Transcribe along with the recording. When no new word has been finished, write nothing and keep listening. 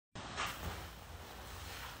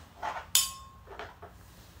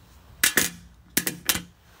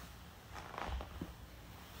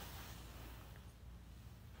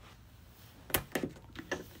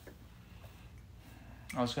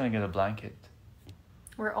I was gonna get a blanket.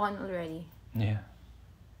 We're on already. Yeah.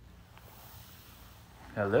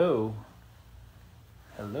 Hello.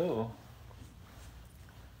 Hello.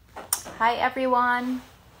 Hi, everyone.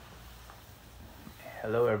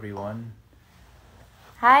 Hello, everyone.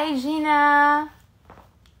 Hi, Gina.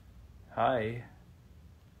 Hi.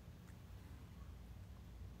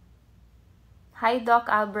 Hi, Doc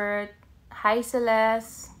Albert. Hi,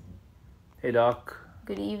 Celeste. Hey, Doc.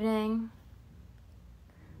 Good evening.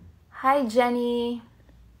 Hi, Jenny.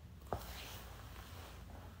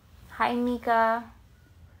 Hi, Mika.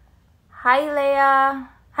 Hi, Leah.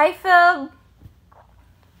 Hi, Phil.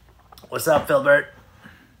 What's up, Philbert?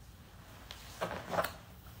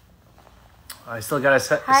 I still gotta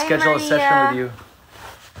Hi, schedule a session Maria. with you.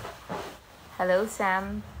 Hello,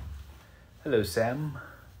 Sam. Hello, Sam.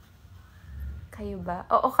 Kayo ba?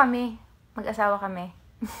 Oo, kami. Mag-asawa kami.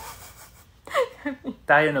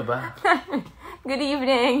 Tayo na ba? Good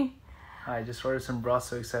evening. I just ordered some broth,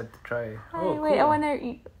 so excited to try. Hi, Oh, wait, I cool. wanna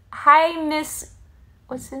eat. Hi, Miss.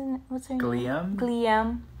 What's her Gliam? name? Gliam.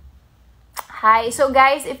 Hi. So,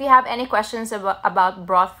 guys, if you have any questions about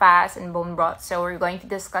broth fast and bone broth, so we're going to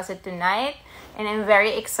discuss it tonight, and I'm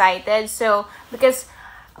very excited. So, because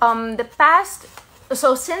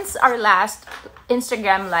since our last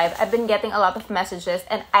Instagram live, I've been getting a lot of messages,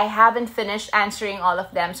 and I haven't finished answering all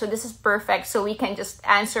of them. So this is perfect. So we can just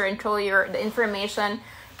answer and throw the information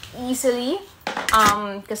easily.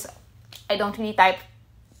 Because I don't really type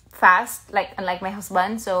fast, unlike my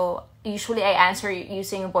husband. So usually I answer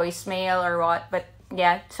using voicemail or what. But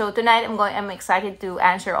yeah, so tonight I'm excited to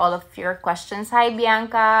answer all of your questions. Hi,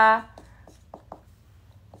 Bianca.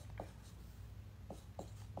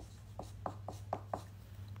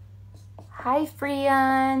 Hi,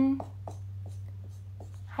 Frian.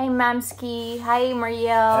 Hi, Mamski. Hi,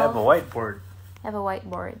 Mariel. I have a whiteboard. I have a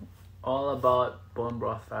whiteboard. All about bone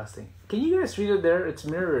broth fasting. Can you guys read it there? It's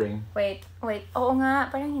mirroring. Wait. Oo nga,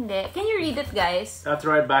 parang hindi. Can you read it, guys? I have to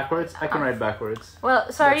write backwards? I can write backwards.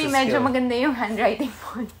 Well, sorry, That's a medyo skill. maganda yung handwriting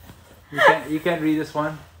mo. You can't read this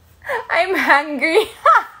one? I'm hungry.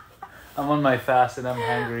 I'm on my fast and I'm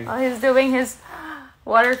hungry. Oh, he's doing his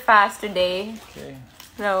water fast today. Okay.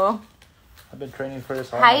 So, I've been training for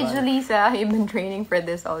this all hi, my life. Julissa. You've been training for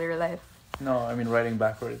this all your life. No, I mean writing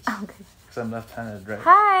backwards. Okay. Because I'm left-handed, right?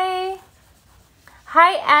 Hi.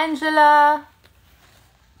 Hi, Angela.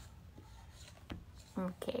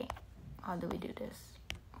 Okay. How do we do this?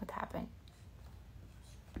 What happened?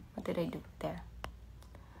 What did I do there?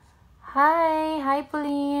 Hi. Hi,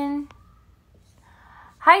 Pauline.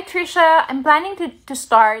 Hi, Trisha. I'm planning to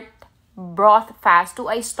start broth fast. Do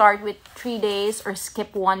I start with 3 days or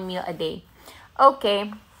skip 1 meal a day?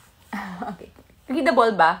 Okay. Okay.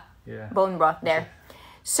 Readable ba? Yeah. Bone broth there.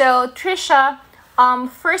 So, Trisha,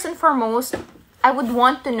 first and foremost, I would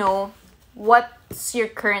want to know what's your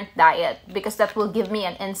current diet, because that will give me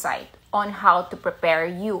an insight on how to prepare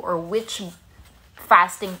you or which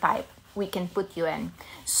fasting type we can put you in.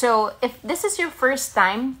 So, if this is your first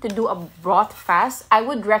time to do a broth fast, I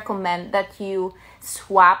would recommend that you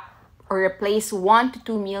swap or replace 1 to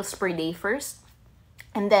 2 meals per day first.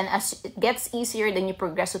 And then as it gets easier, then you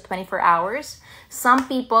progress to 24 hours. Some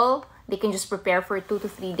people, they can just prepare for 2 to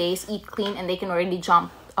 3 days, eat clean, and they can already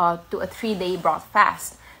jump to a 3-day broth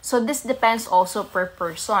fast. So this depends also per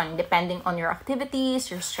person, depending on your activities,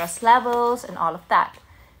 your stress levels, and all of that.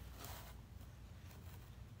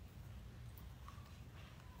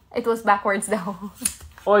 It was backwards though.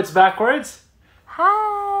 Oh, it's backwards?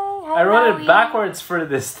 Hi. I wrote Howie. it backwards for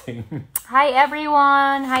this thing. Hi,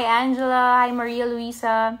 everyone. Hi, Angela. Hi, Maria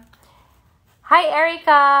Luisa. Hi,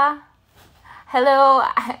 Erica. Hello,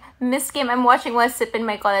 Miss Kim. I'm watching one sip in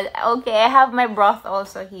my college. Okay, I have my broth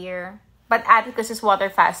also here. But Atticus is water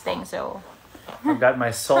fasting, so... I've got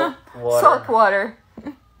my salt water. Salt water.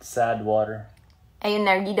 Sad water. Ayun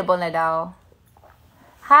na, readable na daw.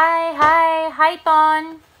 Hi,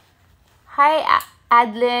 Ton. Hi,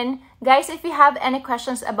 Adlin. Guys, if you have any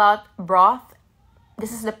questions about broth,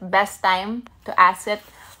 this is the best time to ask it.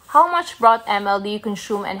 How much broth ml do you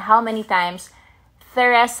consume and how many times?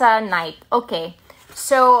 Theresa Knight. Okay,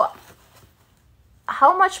 so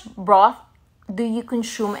how much broth do you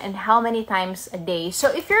consume and how many times a day? So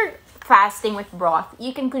if you're fasting with broth,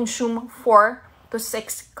 you can consume 4 to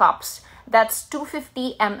 6 cups. That's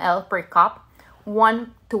 250 ml per cup,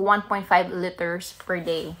 1 to 1.5 liters per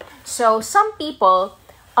day. So some people,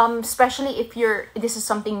 especially if this is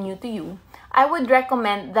something new to you, I would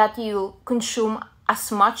recommend that you consume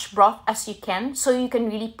as much broth as you can so you can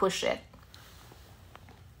really push it.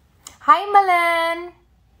 Hi, Malen.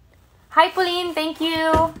 Hi, Pauline. Thank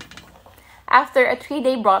you. After a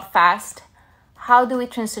 3-day broth fast, how do we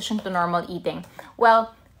transition to normal eating?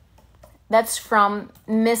 Well, that's from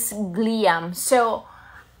Miss Gliam. So,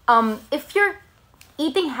 if your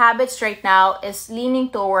eating habits right now is leaning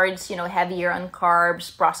towards, heavier on carbs,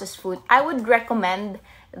 processed food, I would recommend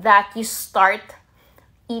that you start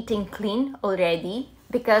eating clean already,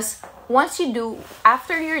 because once you do,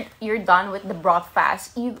 after you're done with the broth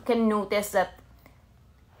fast, you can notice that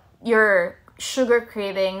your sugar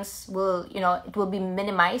cravings will, it will be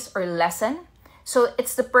minimized or lessen. So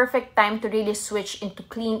it's the perfect time to really switch into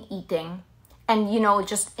clean eating and,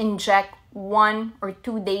 just inject 1 or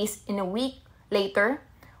 2 days in a week later,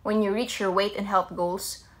 when you reach your weight and health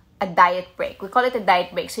goals, a diet break. We call it a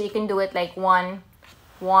diet break. So you can do it like once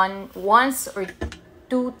or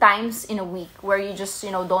 2 times in a week, where you just,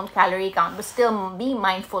 don't calorie count, but still be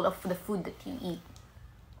mindful of the food that you eat.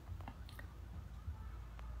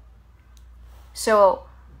 So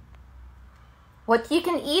what you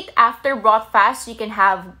can eat after broth fast, you can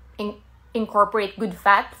have incorporate good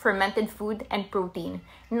fat, fermented food, and protein.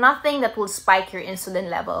 Nothing that will spike your insulin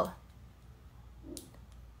level.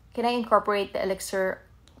 Can I incorporate the elixir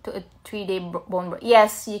to a 3-day bone broth?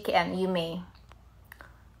 Yes, you can. You may.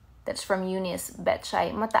 That's from Eunice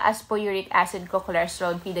Betchay. Mataas po uric acid ko,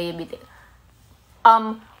 cholesterol, pre-diabetic.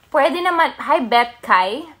 Pwede naman. Hi, Bet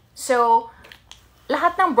Kai. So,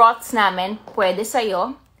 lahat ng broths namin pwede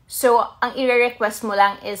sa'yo. So, ang i-request mo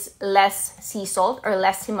lang is less sea salt or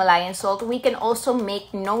less Himalayan salt. We can also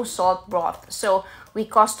make no salt broth. So, we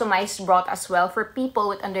customize broth as well for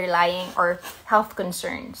people with underlying or health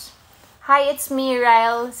concerns. Hi, it's me,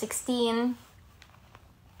 Ryle, 16.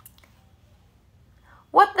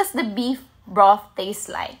 What does the beef broth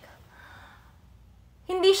taste like?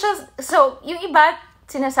 Hindi siya, so, yung iba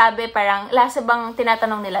sinasabi parang,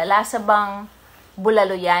 tinatanong nila, lasa bang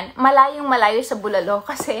bulalo yan? Malayong malayo sa bulalo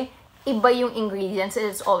kasi iba yung ingredients,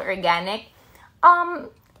 it's all organic.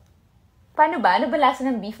 Paano ba? Ano ba lasa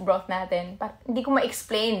ng beef broth natin? Hindi ko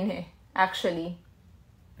ma-explain actually.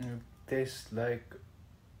 It tastes like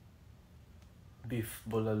beef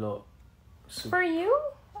bulalo soup. For you?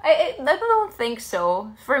 I don't think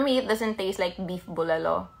so. For me, it doesn't taste like beef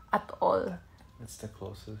bulalo at all. That's the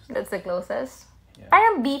closest. That's the closest? Yeah.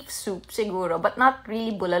 Parang beef soup siguro, but not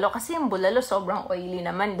really bulalo. Kasi yung bulalo sobrang oily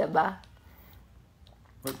naman, diba?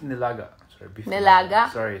 Nilaga. Sorry, beef nilaga.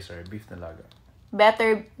 Sorry, beef nilaga.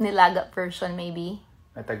 Better nilaga version, maybe.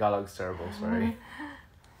 My Tagalog's terrible, sorry.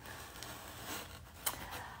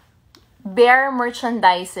 Bear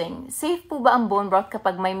merchandising. Safe po ba ang bone broth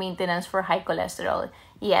kapag may maintenance for high cholesterol?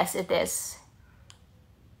 Yes, it is.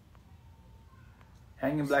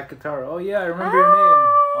 Hanging Black Guitar. Oh yeah, I remember your name.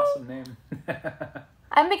 Awesome name.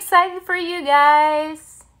 I'm excited for you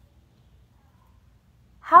guys.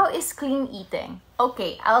 How is clean eating?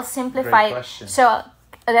 Okay, I'll simplify Great it. question. So,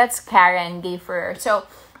 that's Karen Gafer. So,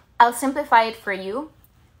 I'll simplify it for you.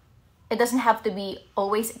 It doesn't have to be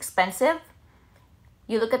always expensive.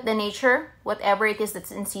 You look at the nature, whatever it is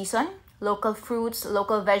that's in season, local fruits,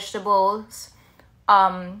 local vegetables,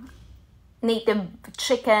 native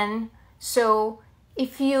chicken. So,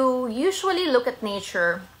 if you usually look at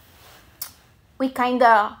nature, we kind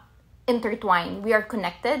of intertwine. We are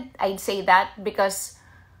connected. I'd say that because,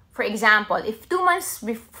 for example, if 2 months,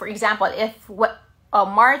 if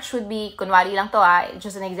March would be, kunwari lang to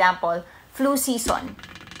just an example, flu season.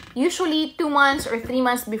 Usually 2 months or 3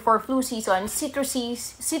 months before flu season,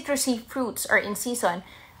 citrusy fruits are in season.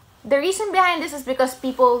 The reason behind this is because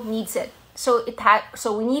people needs it. So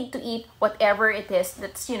we need to eat whatever it is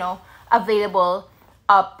that's, available,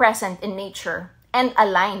 present in nature and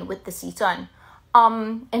aligned with the season.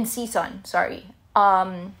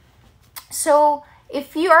 So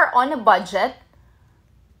if you are on a budget,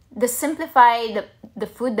 the simplify the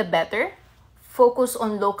food, the better. Focus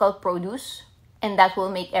on local produce, and that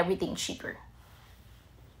will make everything cheaper.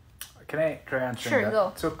 Can I try answering Sure, that?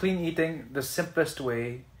 go. So clean eating, the simplest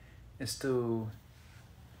way is to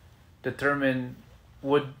determine,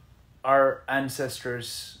 would our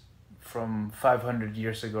ancestors from 500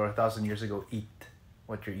 years ago or 1,000 years ago eat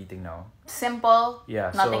what you're eating now? Simple,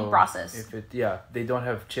 Yeah, nothing so processed. they don't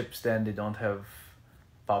have chips then, they don't have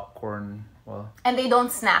popcorn, And they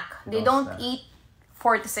don't snack. They don't don't snack. eat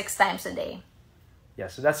 4 to 6 times a day. yeah,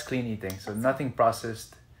 so that's clean eating. So nothing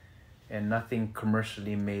processed and nothing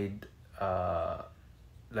commercially made,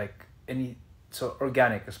 so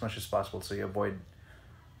organic as much as possible. So you avoid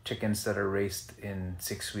chickens that are raised in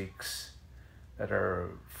 6 weeks that are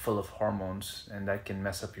full of hormones, and that can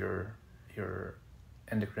mess up your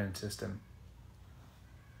endocrine system.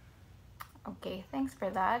 Okay, thanks for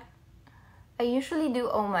that. I usually do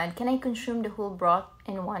OMAD. Can I consume the whole broth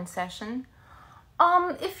in one session?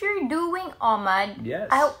 If you're doing OMAD, Yes.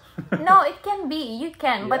 no, it can be. You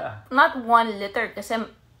can, Yeah. but not 1 liter kasi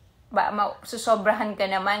susobrahan ka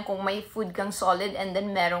naman kung may food kang solid and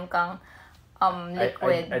then meron kang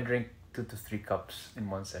liquid. I drink 2 to 3 cups in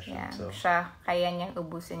one session. Yeah, So kaya niyang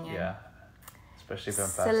ubusin yan. yeah, especially if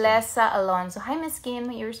I'm fasting. Celessa Alonso. Hi, Miss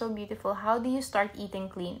Kim. You're so beautiful. How do you start eating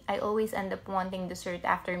clean? I always end up wanting dessert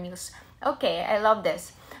after meals. Okay, I love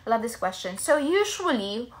this. I love this question. So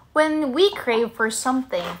usually, when we crave for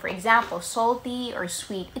something, for example, salty or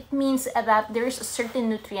sweet, it means that there's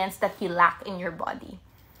certain nutrients that you lack in your body.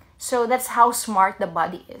 So that's how smart the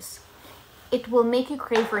body is. It will make you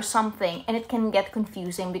crave for something, and it can get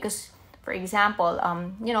confusing because, for example,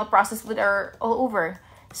 processed food are all over.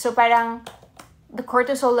 So parang the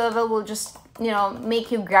cortisol level will just,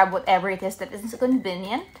 make you grab whatever it is that is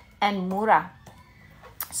convenient and mura.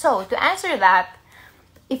 So to answer that,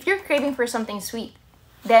 if you're craving for something sweet,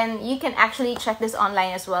 then you can actually check this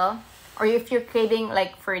online as well. Or if you're craving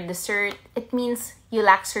like for dessert, it means you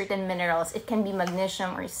lack certain minerals. It can be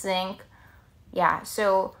magnesium or zinc. Yeah,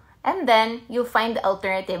 so, and then you'll find the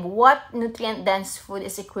alternative. What nutrient-dense food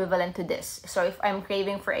is equivalent to this? So if I'm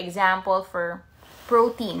craving, for example, for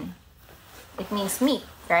protein, it means meat,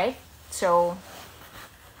 right? So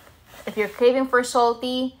if you're craving for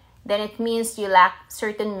salty, then it means you lack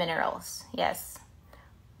certain minerals. Yes.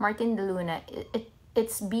 Martin De Luna,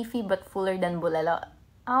 it's beefy but fuller than bulalo.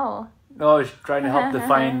 Oh. Oh, trying to help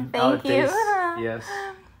define how it Thank you. tastes. Yes.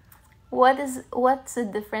 What's the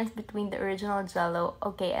difference between the original Jello,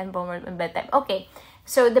 okay, and Bomber and bedtime? Okay,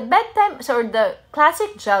 so the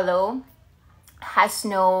classic Jello has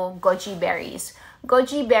no goji berries.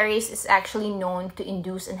 Goji berries is actually known to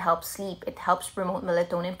induce and help sleep. It helps promote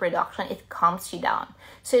melatonin production. It calms you down.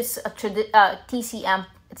 So it's a TCM.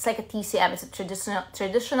 It's like a TCM. It's a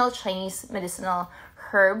traditional Chinese medicinal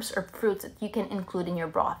herbs or fruits that you can include in your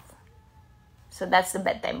broth. So that's the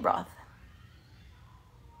bedtime broth.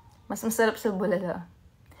 Mas masarap sa bulalo.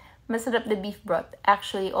 Masarap the beef broth.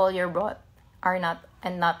 Actually, all your broth are not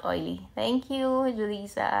oily. Thank you,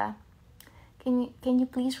 Julissa. Can you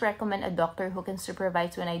please recommend a doctor who can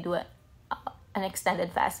supervise when I do an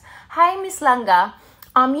extended fast? Hi, Miss Langa.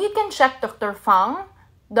 You can check Dr. Fang,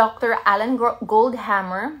 Dr. Alan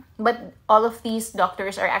Goldhammer, but all of these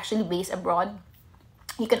doctors are actually based abroad.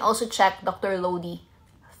 You can also check Dr. Lodi,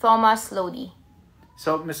 Thomas Lodi.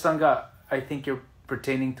 So, Ms. Langa, I think you're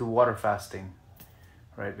pertaining to water fasting,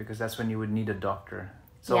 right? Because that's when you would need a doctor.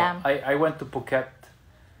 So Yeah. I went to Phuket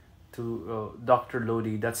to Dr.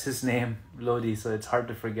 Lodi. That's his name, Lodi. So it's hard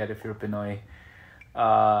to forget if you're Pinoy.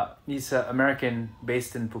 He's an American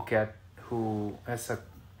based in Phuket who has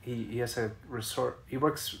he has a resort. He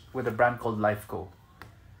works with a brand called Lifeco.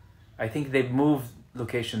 I think they've moved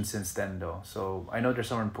locations since then though. So I know there's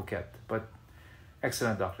somewhere in Phuket, but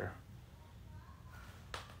excellent doctor.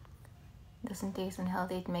 Doesn't taste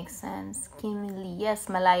unhealthy, it makes sense. Kim Lee, yes,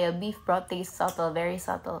 Malaya, beef broth tastes subtle, very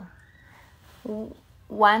subtle.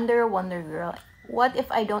 Wonder Girl, what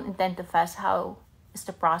if I don't intend to fast? How is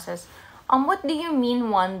the process? What do you mean,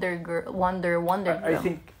 Wonder Girl?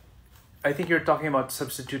 I think you're talking about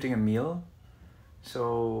substituting a meal.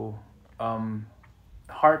 So,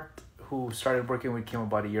 Hart, who started working with Kim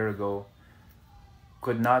about a year ago,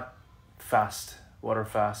 could not fast, water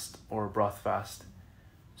fast or broth fast.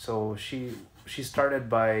 So she started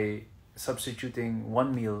by substituting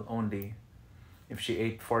one meal only. If she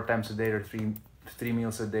ate 4 times a day or three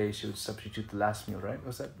meals a day, she would substitute the last meal, right?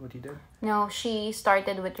 Was that what you did? No, she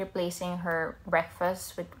started with replacing her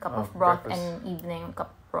breakfast with a cup of broth and evening cup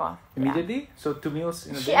of broth. Immediately? Yeah. So 2 meals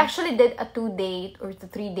in a day? She actually did a 2-day or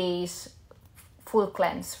 3 days full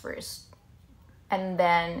cleanse first. And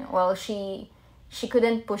then, well, she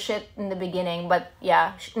couldn't push it in the beginning, but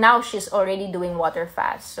yeah, now she's already doing water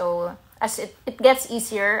fast. So as it gets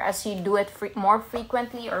easier as you do it more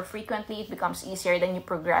frequently, it becomes easier, then you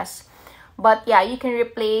progress. But yeah, you can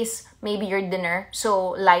replace maybe your dinner, so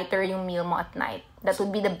lighter yung meal mo at night. That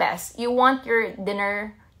would be the best. You want your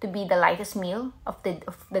dinner to be the lightest meal of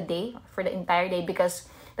the day, for the entire day, because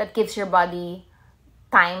that gives your body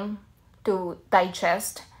time to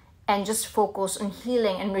digest and just focus on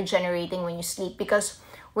healing and regenerating when you sleep. Because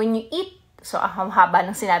when you eat, so haba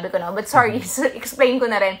ng sinabi ko na, but sorry, explain ko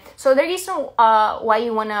na rin. So the reason why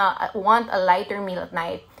you want a lighter meal at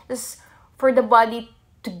night is for the body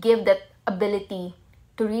to give that ability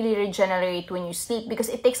to really regenerate when you sleep, because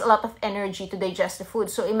it takes a lot of energy to digest the food.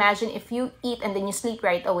 So imagine if you eat and then you sleep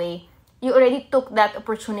right away, you already took that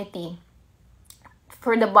opportunity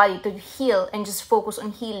for the body to heal and just focus on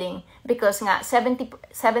healing, because nga 70%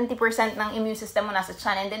 ng immune system mo nasa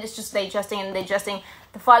tiyan, and then it's just digesting and digesting.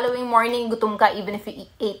 The following morning, gutom ka even if you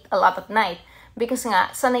ate a lot at night, because nga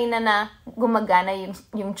sanay na gumagana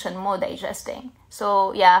yung tiyan mo digesting.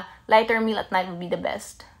 So yeah, lighter meal at night would be the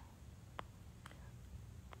best.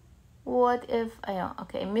 What if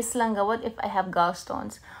Miss Langga, what if I have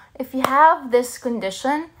gallstones? If you have this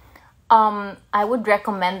condition, I would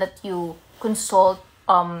recommend that you consult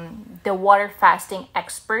the water fasting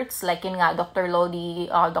experts, like yun nga, Dr. Lodi,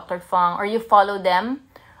 Dr. Fang, or you follow them.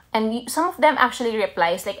 And some of them actually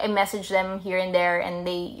replies, like I message them here and there, and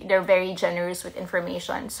they're very generous with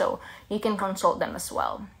information. So you can consult them as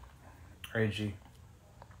well. RG.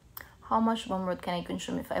 How much bone broth can I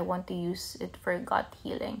consume if I want to use it for gut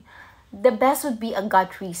healing? The best would be a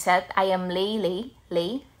gut reset. I am Lay.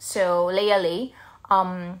 So Leia Lay.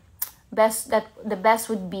 The best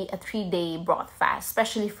would be a 3-day broth fast,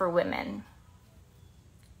 especially for women.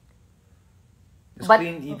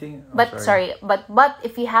 Clean eating. But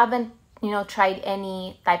if you haven't tried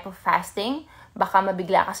any type of fasting, baka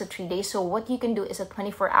mabigla ka sa 3 days. So what you can do is a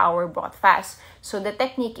 24-hour broth fast. So the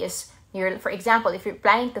technique is, for example, if you're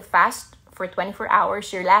planning to fast for 24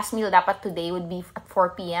 hours, your last meal dapat today would be at 4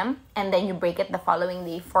 p.m. and then you break it the following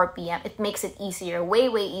day 4 p.m. It makes it easier, way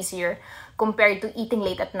easier compared to eating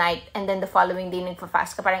late at night and then the following day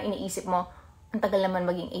nagfa-fast ka, parang iniisip mo, ang tagal naman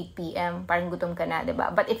maging 8 p.m. Parang gutom ka na,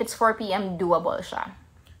 diba? But if it's 4 p.m., doable siya.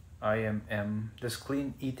 I am M. Does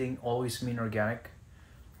clean eating always mean organic?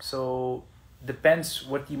 So, depends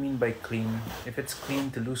what you mean by clean. If it's clean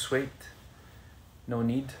to lose weight, no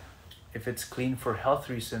need. If it's clean for health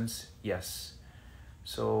reasons, yes.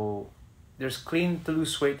 So, there's clean to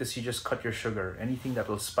lose weight as you just cut your sugar. Anything that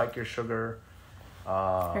will spike your sugar.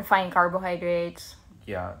 Refined carbohydrates.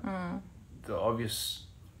 Yeah. The obvious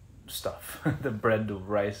stuff. The bread, the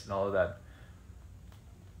rice, and all of that.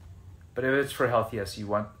 But if it's for health, yes, you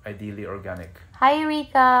want ideally organic. Hi,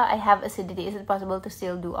 Rika. I have acidity. Is it possible to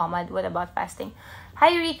still do Ahmad? What about fasting?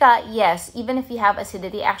 Hi, Rika. Yes, even if you have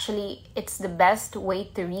acidity, actually, it's the best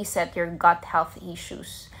way to reset your gut health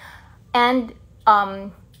issues. And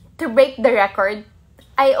to break the record,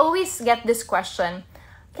 I always get this question,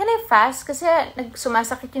 can I fast? Kasi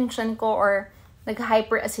sumasakit yung tiyan ko or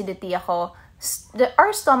nag-hyperacidity ako.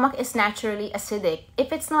 Our stomach is naturally acidic.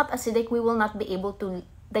 If it's not acidic, we will not be able to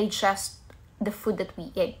digest the food that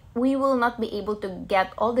we eat. We will not be able to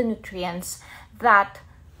get all the nutrients that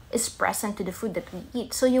is present to the food that we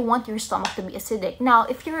eat. So you want your stomach to be acidic. Now,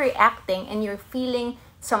 if you're reacting and you're feeling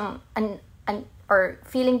or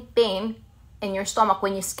feeling pain in your stomach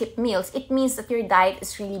when you skip meals, it means that your diet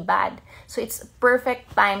is really bad. So it's a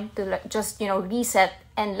perfect time to just, reset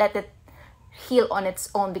and let it heal on its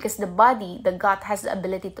own, because the gut has the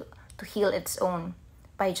ability to heal its own.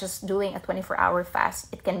 By just doing a 24-hour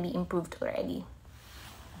fast, it can be improved already.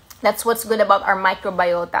 That's what's good about our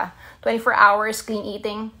microbiota. 24 hours clean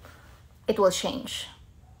eating, it will change.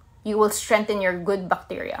 You will strengthen your good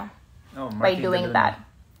bacteria by doing that.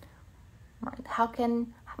 How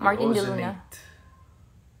can Martin De Luna?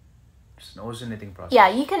 It's an ozonating process. Yeah,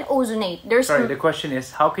 you can ozonate. The question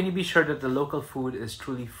is, how can you be sure that the local food is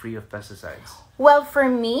truly free of pesticides? Well, for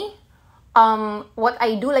me, what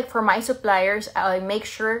I do, like for my suppliers, I make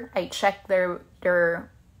sure I check their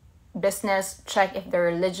business, check if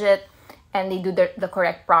they're legit and they do the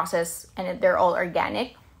correct process and if they're all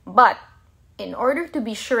organic. But in order to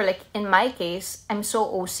be sure, like in my case, I'm so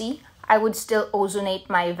OC, I would still ozonate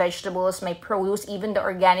my vegetables, my produce, even the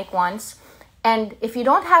organic ones. And if you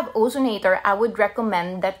don't have ozonator, I would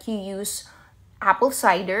recommend that you use apple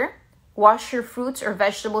cider. Wash your fruits or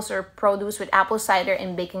vegetables or produce with apple cider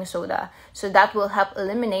and baking soda. So that will help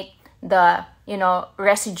eliminate the,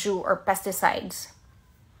 residue or pesticides.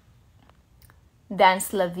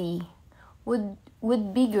 Dance La Vie.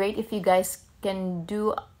 Would be great if you guys can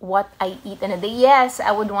do what I eat in a day. Yes,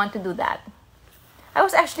 I would want to do that. I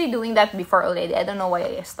was actually doing that before already. I don't know why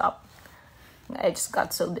I stopped. I just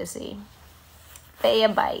got so busy. Thea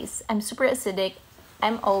Bice. I'm super acidic.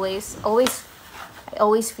 I always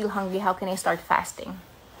feel hungry. How can I start fasting?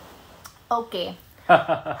 Okay.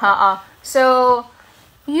 So,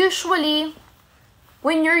 usually,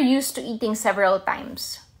 when you're used to eating several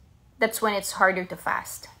times, that's when it's harder to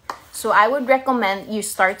fast. So, I would recommend you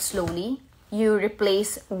start slowly. You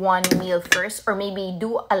replace one meal first, or maybe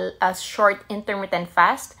do a short intermittent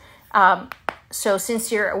fast. So,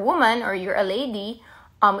 since you're a woman or you're a lady,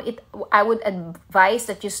 I would advise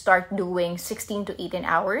that you start doing 16 to 18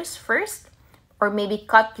 hours first. Or maybe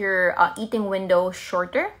cut your eating window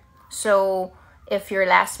shorter. So If your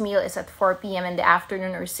last meal is at 4 p.m. in the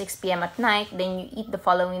afternoon or 6 p.m. at night, then you eat the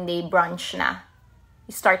following day brunch na.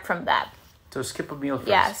 You start from that. So skip a meal first.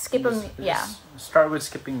 Yeah, skip a meal. Yeah. Start with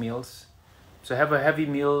skipping meals. So have a heavy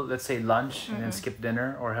meal, let's say lunch, and then skip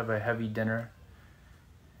dinner, or have a heavy dinner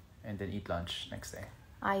and then eat lunch next day.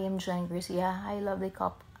 I am Jen Garcia. Hi,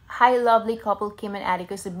 lovely couple Kim and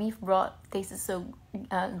Atticus. The beef broth tastes so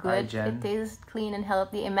good. Hi, Jen. It tastes clean and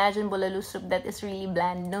healthy. Imagine bulalo soup that is really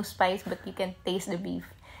bland, no spice, but you can taste the beef.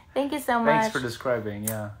 Thank you so much. Thanks for describing.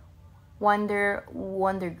 Yeah. Wonder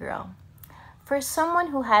Girl. For someone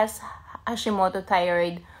who has Hashimoto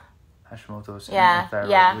thyroid, Hashimoto's Yeah, and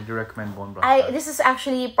thyroid. yeah. Would you recommend bone broth fast? This is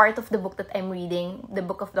actually part of the book that I'm reading, the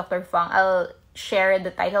book of Dr. Fang. I'll share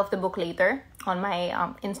the title of the book later on my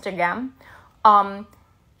Instagram.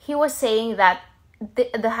 He was saying that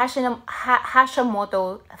the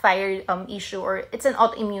Hashimoto thyroid issue, or it's an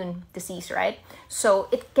autoimmune disease, right? So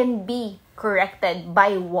it can be corrected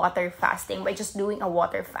by water fasting, by just doing a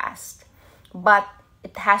water fast. But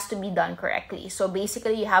it has to be done correctly. So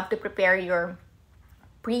basically, you have to prepare your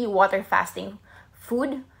pre-water fasting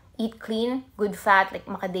food, eat clean, good fat like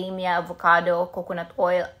macadamia, avocado, coconut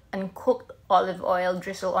oil, uncooked olive oil,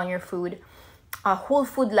 drizzle on your food, whole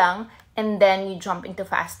food lang, and then you jump into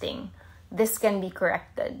fasting. This can be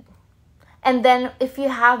corrected. And then if you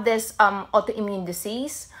have this autoimmune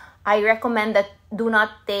disease, I recommend that do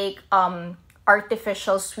not take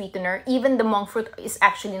artificial sweetener. Even the monk fruit is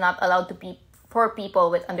actually not allowed to be for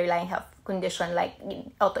people with underlying health condition like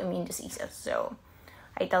autoimmune diseases. So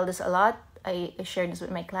I tell this a lot. I share this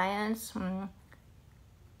with my clients.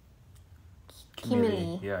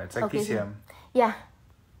 Kimili. Yeah, it's like TCM. Yeah.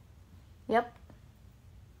 Yep.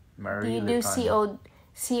 Mary Do you do Lipan.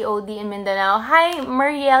 COD in Mindanao? Hi,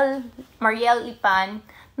 Marielle Lipan.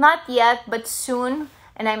 Not yet, but soon.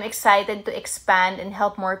 And I'm excited to expand and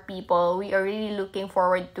help more people. We are really looking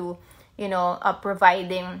forward to,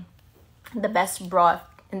 providing the best broth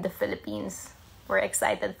in the Philippines. We're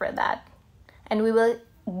excited for that. And we will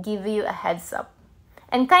give you a heads up.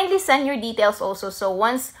 And kindly send your details also. So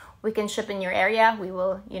once we can ship in your area, we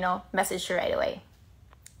will, message you right away.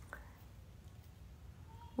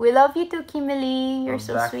 We love you too, Kimberly. You're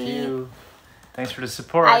so back sweet. To you. Thanks for the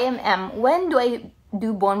support. I am M. When do I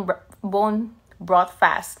do bone broth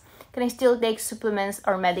fast? Can I still take supplements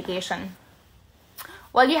or medication?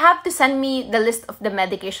 Well, you have to send me the list of the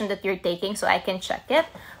medication that you're taking so I can check it.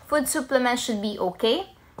 Food supplements should be okay,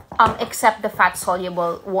 except the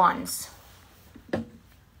fat-soluble ones.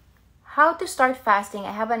 How to start fasting?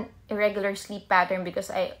 I have an irregular sleep pattern because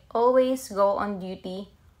I always go on duty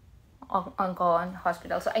on call on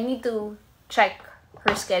hospital. So I need to check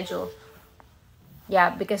her schedule. Yeah,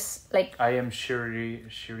 because I am Sherry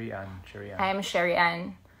Ann. I am Sherry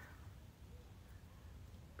Ann.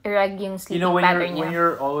 Irregular yung sleeping when pattern when niya.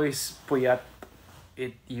 you're always puyat,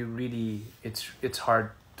 it's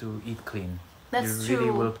hard to eat clean. That's you really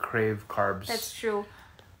true. will crave carbs. That's true.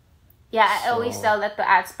 Yeah, I always tell that to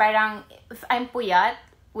Atz. Parang, if I'm puyat,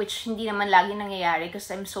 which hindi naman lagi nangyayari because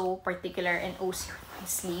I'm so particular and OC with my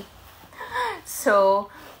sleep. So,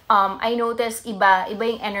 I notice iba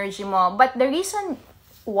yung energy mo. But the reason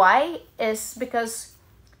why is because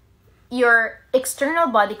your external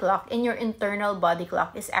body clock and your internal body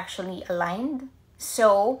clock is actually aligned.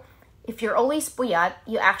 So, if you're always puyat,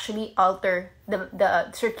 you actually alter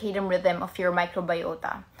the circadian rhythm of your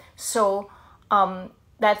microbiota. So,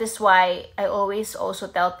 that is why I always also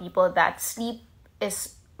tell people that sleep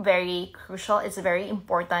is very crucial. It's very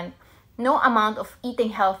important. No amount of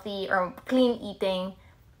eating healthy or clean eating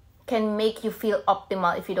can make you feel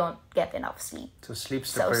optimal if you don't get enough sleep. So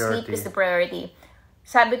sleep's the priority. Sleep is the priority.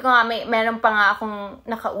 Sabi ko nga, meron pa nga akong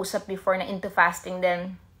nakausap before na into fasting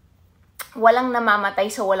din. Walang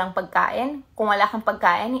namamatay sa walang pagkain. Kung wala kang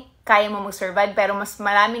pagkain, kaya mo mag-survive. Pero mas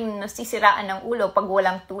maraming nasisiraan ng ulo pag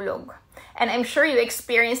walang tulog. And I'm sure you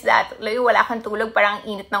experienced that. Like, wala kang tulog, parang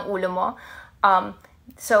init ng ulo mo.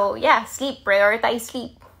 So, yeah, sleep. Prioritize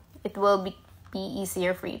sleep. It will be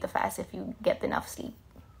easier for you to fast if you get enough sleep.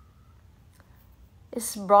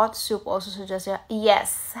 Is broth soup also suggested?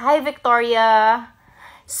 Yes. Hi, Victoria.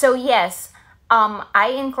 So, yes.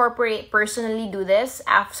 I personally do this.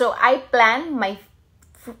 So, I plan my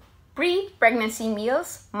pre-pregnancy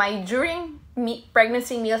meals, my during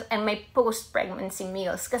pregnancy meals, and my post-pregnancy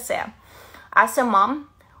meals. Kasi, as a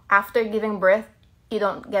mom, after giving birth, you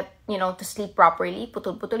don't get, to sleep properly.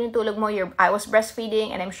 Putol-putol yung tulog mo. I was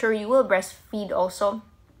breastfeeding, and I'm sure you will breastfeed also.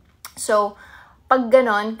 So, pag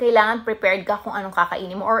ganon, kailangan prepared ka kung anong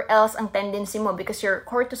kakainin mo, or else ang tendency mo, because your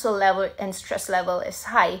cortisol level and stress level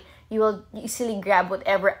is high, you will easily grab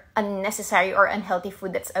whatever unnecessary or unhealthy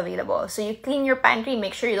food that's available. So you clean your pantry,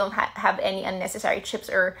 make sure you don't have any unnecessary chips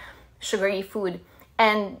or sugary food,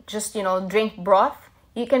 and just, drink broth.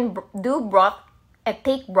 You can do broth and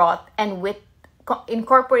take broth and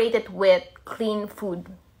incorporate it with clean food.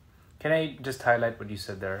 Can I just highlight what you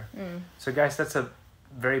said there? So guys, that's a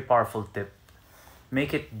very powerful tip.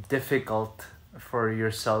 Make it difficult for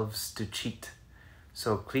yourselves to cheat.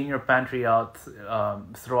 So clean your pantry out,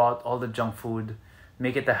 throw out all the junk food,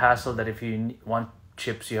 make it a hassle that if you want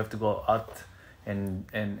chips, you have to go out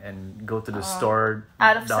and go to the store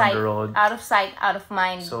down the road. Out of sight, out of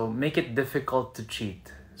mind. So make it difficult to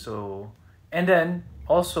cheat. So, and then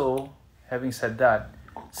also, having said that,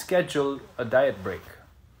 schedule a diet break.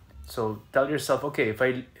 So tell yourself, okay, if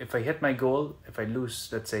I hit my goal, if I lose,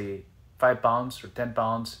 let's say 5 pounds or 10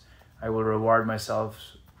 pounds, I will reward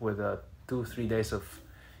myself with 2-3 days of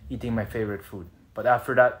eating my favorite food. But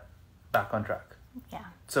after that, back on track. Yeah.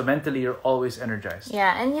 So mentally, you're always energized.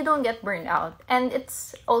 Yeah, and you don't get burned out. And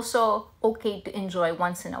it's also okay to enjoy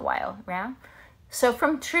once in a while, yeah? So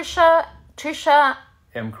from Trisha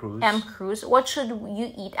M. Cruz, what should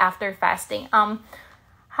you eat after fasting?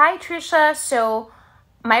 Hi Trisha, so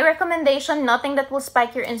my recommendation, nothing that will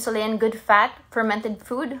spike your insulin, good fat, fermented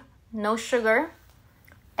food, no sugar,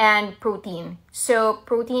 and protein. So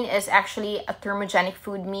protein is actually a thermogenic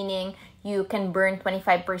food, meaning you can burn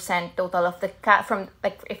 25% total of the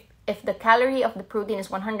if the calorie of the protein is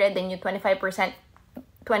 100, then you 25%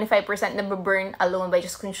 na burn alone by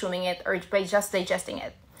just consuming it or by just digesting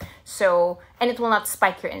it. So, and it will not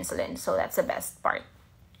spike your insulin. So that's the best part.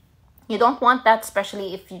 You don't want that,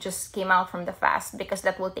 especially if you just came out from the fast, because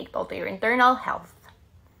that will take toll to your internal health.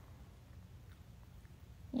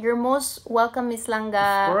 You're most welcome, Miss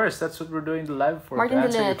Langga. Of course, that's what we're doing the live for. Martin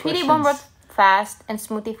Deluna, 3-day Broth Fast and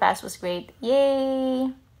smoothie fast was great.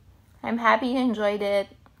 Yay! I'm happy you enjoyed it.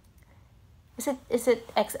 Is it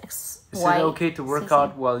XXY? Is it okay to work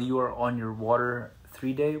out while you are on your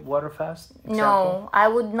 3-day water fast? Example? No, I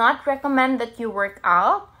would not recommend that you work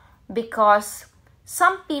out, because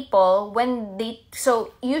some people,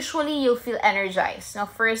 so usually you'll feel energized. Now,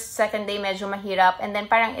 first, second day, medyo mahirap, and then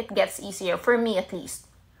parang it gets easier, for me at least.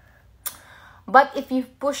 But if you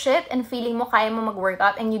push it and feeling mo kaya mo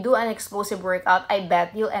mag-workout and you do an explosive workout, I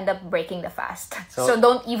bet you'll end up breaking the fast. So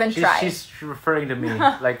don't even try. She's referring to me.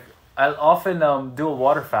 Like, I'll often do a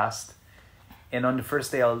water fast, and on the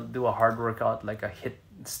first day I'll do a hard workout, like a HIIT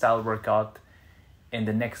style workout, and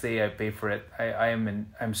the next day I pay for it.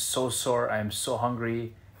 I'm so sore, I'm so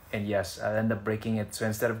hungry, and yes, I'll end up breaking it. So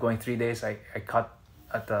instead of going 3 days, I cut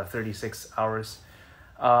at 36 hours.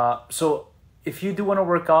 So if you do want to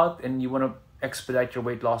work out and you want to expedite your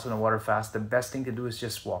weight loss on a water fast, the best thing to do is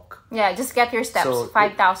just walk. Yeah, just get your steps, so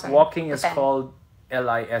 5,000. Walking is called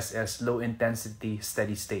LISS, low intensity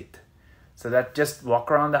steady state. So that just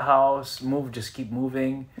walk around the house, move, just keep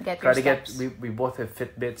moving. We both have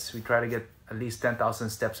Fitbits. We try to get at least 10,000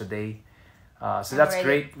 steps a day. So that's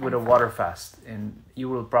great with a water fast. And you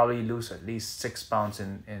will probably lose at least 6 pounds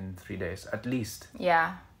in 3 days, at least.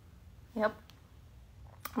 Yeah. Yep.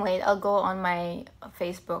 Wait, I'll go on my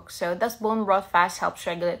Facebook. So, does bone broth fast help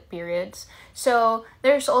regulate periods? So,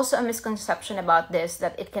 there's also a misconception about this,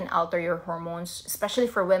 that it can alter your hormones, especially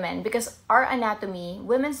for women, because our anatomy,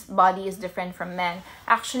 women's body is different from men.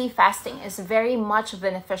 Actually, fasting is very much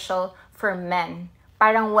beneficial for men.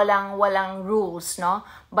 Parang walang rules, no?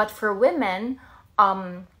 But for women,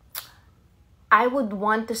 I would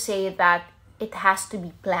want to say that it has to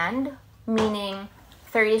be planned, meaning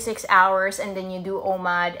 36 hours and then you do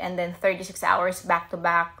OMAD and then 36 hours back to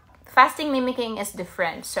back. Fasting mimicking is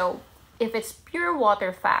different. So if it's pure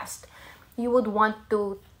water fast, you would want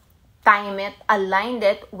to time it, align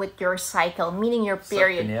it with your cycle, meaning your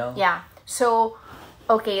period. Yeah. So,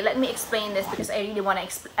 okay, let me explain this because I really want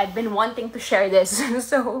to I've been wanting to share this.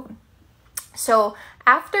 So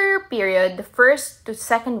after period, the first to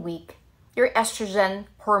second week, your estrogen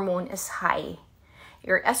hormone is high.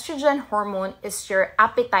 Your estrogen hormone is your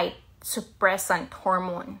appetite suppressant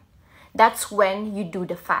hormone. That's when you do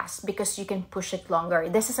the fast because you can push it longer.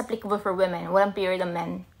 This is applicable for women. Walang period of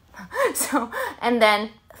men. So, and then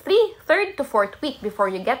third to fourth week before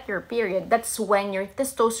you get your period, that's when your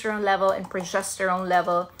testosterone level and progesterone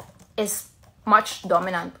level is much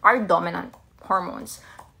dominant, are dominant hormones.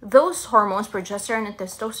 Those hormones, progesterone and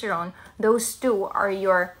testosterone, those two are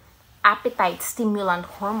your appetite stimulant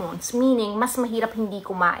hormones, meaning mas mahirap hindi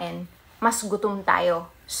kumain, mas gutom tayo.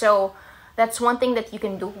 So, that's one thing that you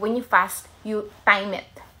can do when you fast, you time it.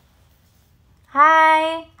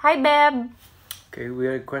 Hi, Beb. Okay, we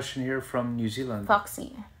have a question here from New Zealand.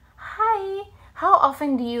 Foxy. Hi. How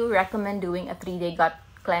often do you recommend doing a 3-day gut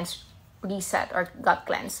cleanse reset or gut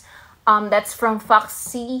cleanse? That's from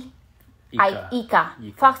Foxy Ika.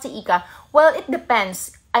 Foxy Ika. Well, it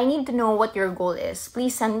depends. I need to know what your goal is.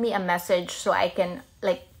 Please send me a message so I can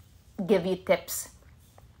like give you tips.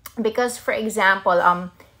 Because for example,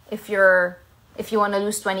 if you want to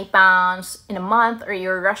lose 20 pounds in a month, or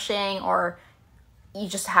you're rushing, or you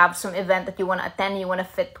just have some event that you want to attend, you want to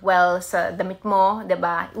fit well sa damit mo,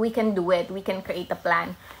 diba? We can do it. We can create a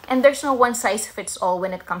plan. And there's no one size fits all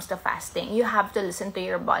when it comes to fasting. You have to listen to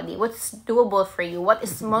your body. What's doable for you? What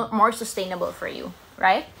is more sustainable for you,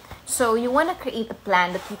 right? So you want to create a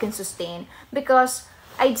plan that you can sustain, because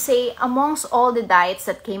I'd say amongst all the diets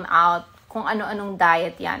that came out, kung ano-anong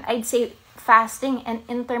diet yan, I'd say fasting and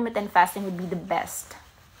intermittent fasting would be the best.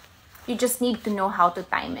 You just need to know how to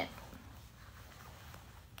time it.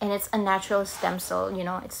 And it's a natural stem cell, you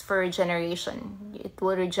know, it's for regeneration. It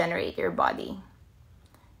will regenerate your body.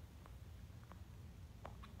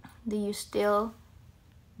 Do you still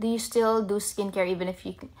do skincare even if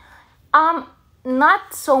you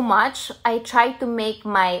not so much. I try to make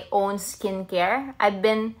my own skincare. I've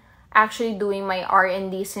been actually doing my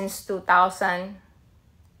R&D since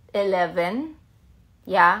 2011.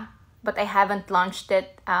 Yeah, but I haven't launched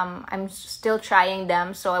it. I'm still trying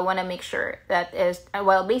them, so I want to make sure that is,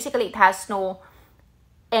 well, basically it has no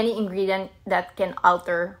any ingredient that can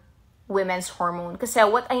alter women's hormone. Because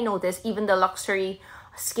what I noticed, even the luxury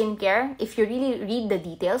skincare, if you really read the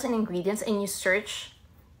details and ingredients and you search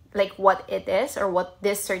like what it is or what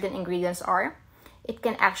these certain ingredients are, it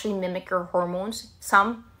can actually mimic your hormones.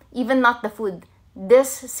 Some, even not the food.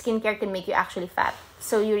 This skincare can make you actually fat.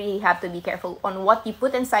 So you really have to be careful on what you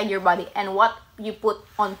put inside your body and what you put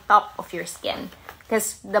on top of your skin.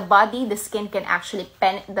 Because the skin can actually,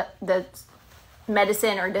 the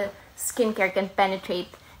medicine or the skincare can penetrate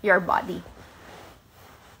your body.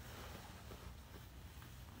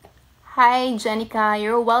 Hi, Jenica.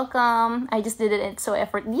 You're welcome. I just did it. It's so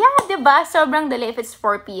effort. Yeah, diba? Sobrang dali if it's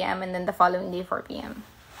 4 p.m. and then the following day 4 p.m.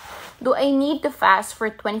 Do I need to fast for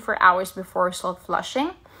 24 hours before salt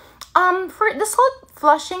flushing? For the salt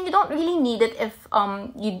flushing, you don't really need it if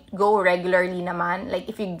you go regularly naman. Like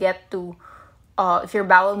if you get to, if your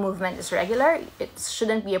bowel movement is regular, it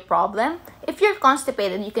shouldn't be a problem. If you're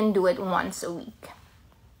constipated, you can do it once a week.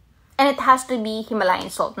 And it has to be Himalayan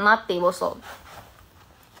salt, not table salt.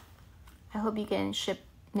 I hope you can ship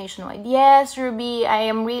nationwide. Yes, Ruby, I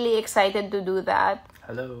am really excited to do that.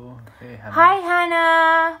 Hello. Hey, Hannah. Hi,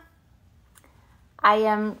 Hannah. I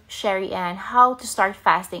am Sherry Ann. How to start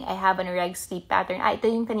fasting? I have an irregular sleep pattern. Ito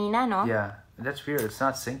yung kanina, no? Yeah, that's weird. It's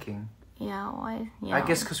not syncing. Yeah, why? Yeah. I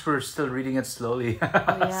guess because we're still reading it slowly.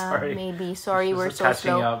 Oh, yeah, Sorry. maybe. Sorry, we're so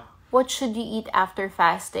catching slow. up. What should you eat after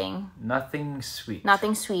fasting? Nothing sweet.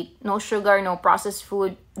 Nothing sweet. No sugar, no processed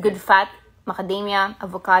food. Good fat, macadamia,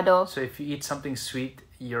 avocado. So if you eat something sweet,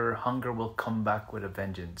 your hunger will come back with a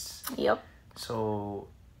vengeance. Yep. So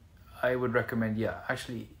I would recommend,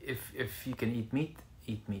 actually, if you can eat meat,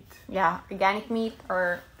 eat meat. Yeah, organic meat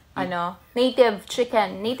or native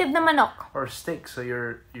chicken, native na manok. Or steak, so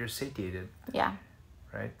you're satiated. Yeah.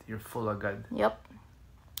 Right? You're full agad. Yep.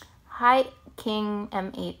 Hi, King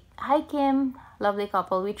M8. Hi, Kim. Lovely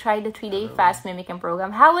couple. We tried the 3-day fast mimicking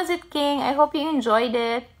program. How was it, King? I hope you enjoyed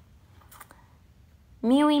it.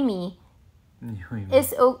 Miwi me.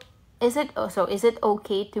 Is it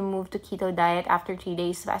okay to move to keto diet after 3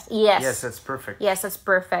 days fast? Yes. Yes, that's perfect. Yes, that's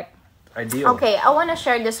perfect. Ideal. Okay, I want to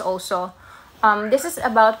share this also. This is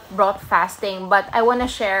about broth fasting, but I want to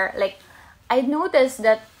share, like, I noticed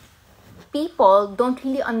that people don't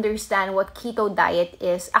really understand what keto diet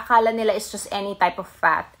is. Akala nila it's just any type of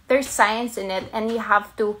fat. There's science in it, and you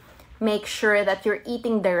have to make sure that you're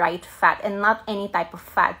eating the right fat and not any type of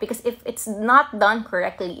fat, because if it's not done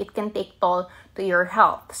correctly, it can take toll to your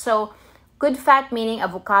health. So good fat meaning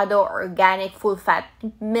avocado, organic, full fat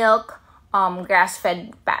milk,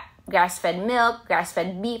 grass-fed milk,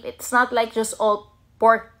 grass-fed beef. It's not like just all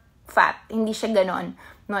pork fat. Hindi siya ganon.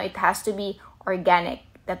 No, it has to be organic.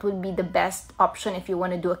 That would be the best option if you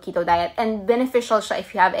want to do a keto diet, and beneficial siya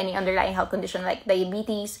if you have any underlying health condition like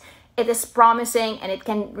diabetes. It is promising, and it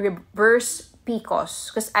can reverse PCOS,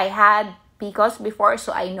 because I had PCOS before,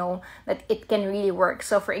 so I know that it can really work.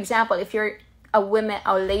 So for example, if you're a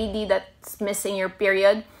lady that's missing your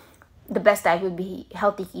period, the best diet would be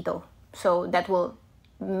healthy keto. So that will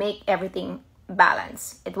make everything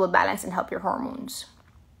balance. It will balance and help your hormones.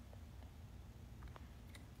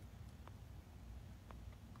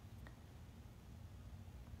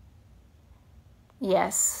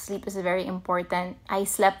 Yes, sleep is very important. I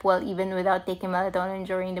slept well even without taking melatonin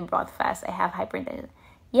during the broth fast. I have hypertension.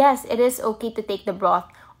 Yes, it is okay to take the broth.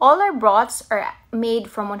 All our broths are made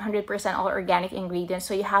from 100% all organic ingredients,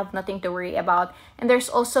 so you have nothing to worry about. And there's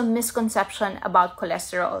also misconception about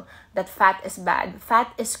cholesterol, that fat is bad.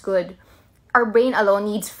 Fat is good. Our brain alone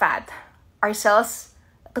needs fat. Our cells,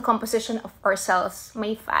 the composition of our cells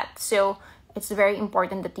may fat. So it's very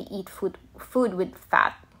important that you eat food with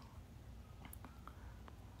fat.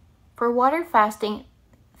 For water fasting,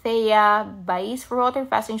 Thea Bais, for water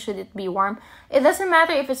fasting, should it be warm? It doesn't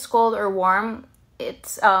matter if it's cold or warm.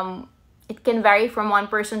 It can vary from one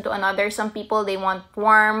person to another. Some people, they want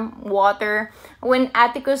warm water. When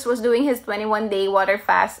Atticus was doing his 21-day water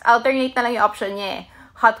fast, alternate na lang yung option niya eh.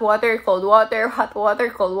 Hot water, cold water, hot water,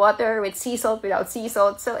 cold water, with sea salt, without sea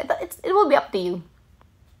salt. So it will be up to you.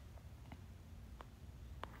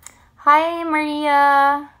 Hi,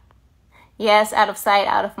 Maria. Yes, out of sight,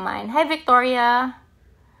 out of mind. Hi, Victoria.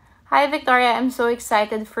 Hi, Victoria. I'm so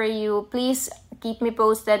excited for you. Please keep me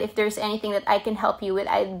posted if there's anything that I can help you with.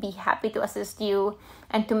 I'd be happy to assist you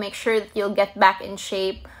and to make sure that you'll get back in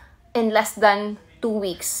shape in less than 2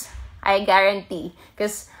 weeks. I guarantee.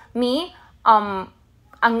 Because me,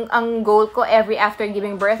 ang goal ko every after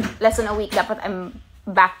giving birth, less than a week, dapat I'm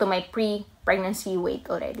back to my pre-pregnancy weight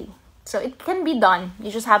already. So it can be done. You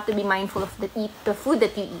just have to be mindful of the food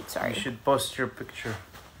that you eat. Sorry. You should post your picture.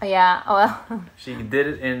 Oh, yeah. Well, she did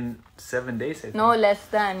it in 7 days, I think. No, less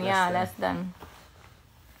than. Less than.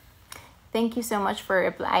 Thank you so much for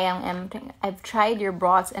replying. I've tried your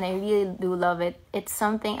broths and I really do love it. It's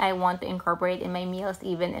something I want to incorporate in my meals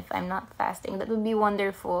even if I'm not fasting. That would be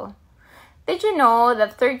wonderful. Did you know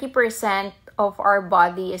that 30% of our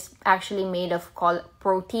body is actually made of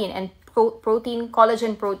protein and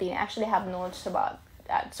collagen protein? I actually have notes about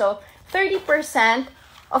that. So 30%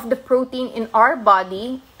 of the protein in our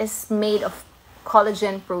body is made of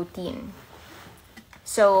collagen protein.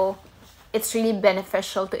 So it's really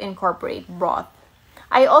beneficial to incorporate broth.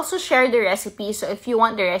 I also share the recipe, so if you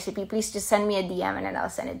want the recipe, please just send me a DM and then I'll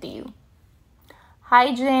send it to you.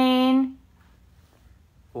 Hi, Jane.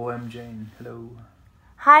 OM Jane, hello.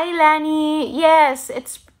 Hi, Lani. Yes,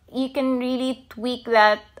 you can really tweak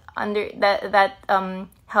that under that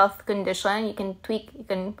health condition. You can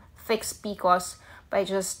fix PCOS by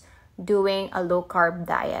just doing a low carb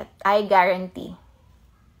diet. I guarantee.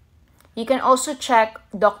 You can also check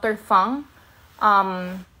Dr. Fung,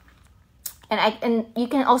 and you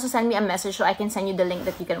can also send me a message so I can send you the link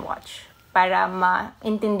that you can watch para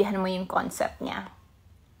maintindihan mo yung concept niya.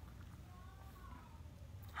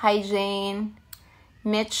 Hi, Jane.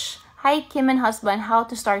 Mitch. Hi, Kim and husband. How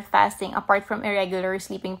to start fasting apart from irregular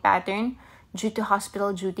sleeping pattern due to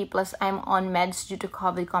hospital duty, plus I'm on meds due to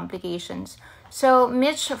COVID complications. So,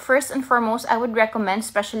 Mitch, first and foremost, I would recommend,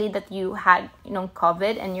 especially that you had,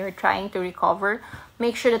 COVID and you're trying to recover,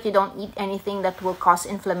 make sure that you don't eat anything that will cause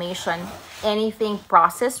inflammation. Anything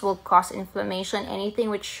processed will cause inflammation. Anything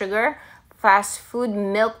with sugar, fast food,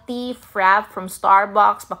 milk tea, frap from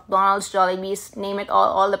Starbucks, McDonald's, Jollibee's, name it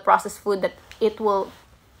all the processed food that it will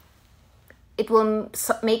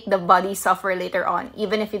make the body suffer later on,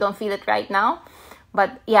 even if you don't feel it right now.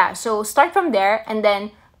 But yeah, so start from there and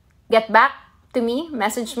then get back to me,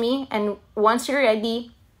 message me, and once you're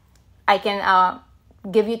ready, I can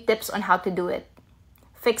give you tips on how to do it.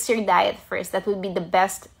 Fix your diet first. That would be the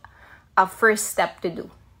best first step to do.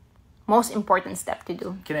 Most important step to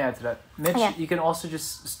do. Can I add to that? Mitch, Yeah. You can also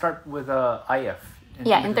just start with IF.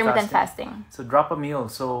 Intermittent fasting. So drop a meal.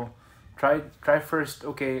 So try first,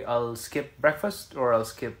 okay, I'll skip breakfast or I'll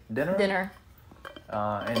skip dinner.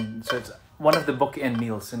 And so it's one of the bookend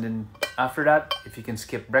meals. And then after that, if you can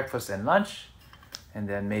skip breakfast and lunch, and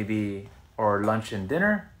then or lunch and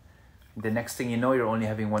dinner, the next thing you know, you're only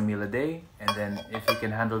having one meal a day. And then if you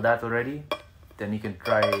can handle that already, then you can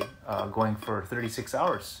try going for 36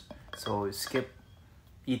 hours. So skip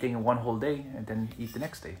eating one whole day and then eat the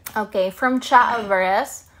next day. Okay, from Cha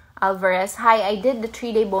Alvarez. Hi, I did the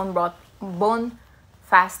 3-day bone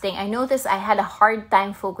fasting. I noticed I had a hard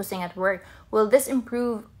time focusing at work. Will this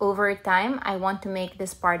improve over time? I want to make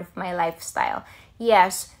this part of my lifestyle.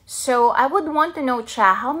 Yes, so I would want to know,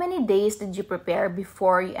 Cha, how many days did you prepare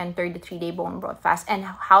before you entered the 3-day bone broth fast, and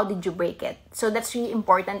how did you break it? So that's really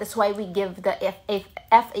important. That's why we give the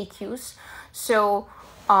FAQs. So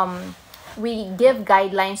we give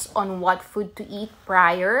guidelines on what food to eat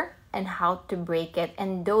prior and how to break it.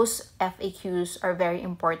 And those FAQs are very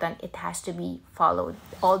important. It has to be followed,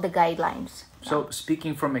 all the guidelines. So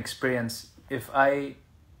speaking from experience, if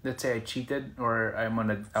let's say I cheated or I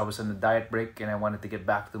was on a diet break and I wanted to get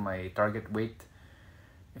back to my target weight,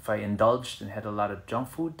 if I indulged and had a lot of junk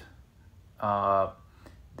food, I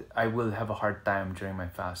will have a hard time during my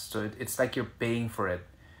fast. So it's like you're paying for it.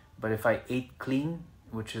 But if I ate clean,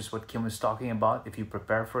 which is what Kim was talking about, if you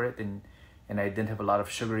prepare for it and I didn't have a lot of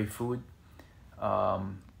sugary food,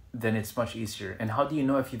 then it's much easier. And how do you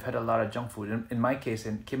know if you've had a lot of junk food? In my case,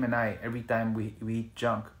 and Kim and I, every time we eat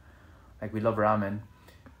junk, like we love ramen,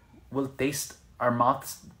 we'll taste our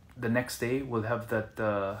mouths the next day. We'll have that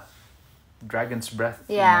dragon's breath.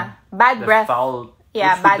 Yeah, bad breath. Foul.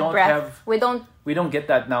 Yeah, bad breath. We don't get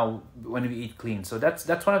that now when we eat clean. So that's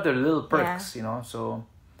one of the little perks, So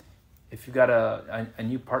if you got a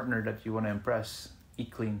new partner that you want to impress,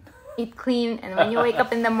 eat clean. Eat clean, and when you wake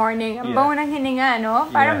up in the morning, ang bango ng hininga, no?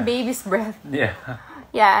 Parang baby's breath. Yeah.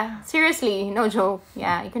 Yeah, seriously, no joke.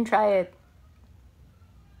 Yeah, you can try it.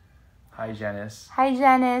 Hi, Janice. Hi,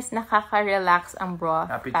 Janice. Nakaka-relax ang broth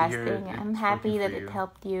Happy fasting. to hear it. I'm It's happy that working for it you.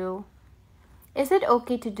 helped you. Is it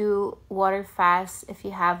okay to do water fast if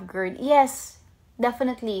you have GERD? Yes,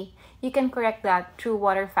 definitely. You can correct that through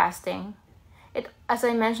water fasting. As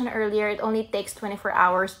I mentioned earlier, it only takes 24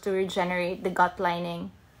 hours to regenerate the gut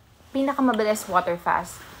lining. Pinakamabilis water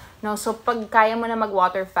fast. No, so pag kaya mo na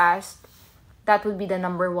mag-water fast, that would be the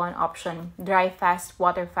number one option. Dry fast,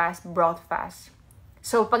 water fast, broth fast.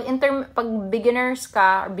 So pag beginner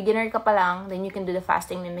ka pa lang, then you can do the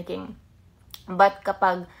fasting mimicking. But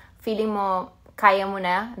kapag feeling mo kaya mo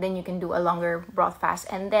na, then you can do a longer broth fast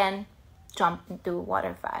and then jump into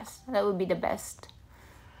water fast. That would be the best.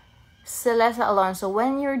 Celeste Alonso,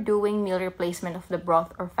 when you're doing meal replacement of the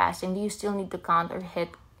broth or fasting, do you still need to count or hit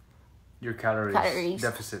your calories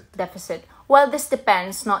deficit? Well, this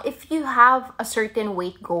depends. No, if you have a certain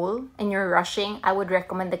weight goal and you're rushing, I would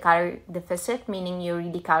recommend the calorie deficit, meaning you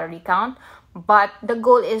really calorie count. But the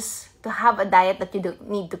goal is to have a diet that you don't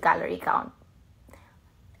need to calorie count.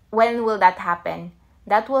 When will that happen?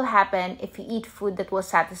 That will happen if you eat food that will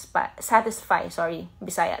satisfy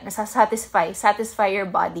your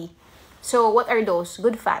body. So what are those?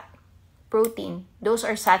 Good fat, protein. Those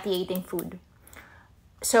are satiating food.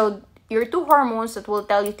 So your two hormones that will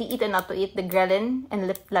tell you to eat and not to eat, the ghrelin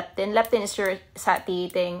and leptin. Leptin is your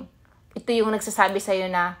satiating. Ito yung nagsasabi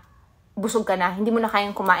sa'yo na busog ka na. Hindi mo na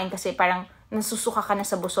kayang kumain kasi parang nasusuka ka na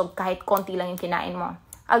sa busog kahit konti lang yung kinain mo.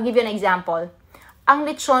 I'll give you an example. Ang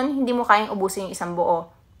lechon, hindi mo kayang ubusin yung isang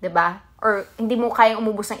buo. 'Di ba? Or hindi mo kayang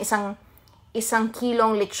umubos ng isang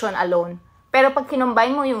kilong lechon alone. Pero pag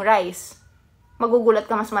kinumbine mo yung rice, magugulat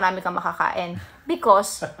ka mas marami kang makakain.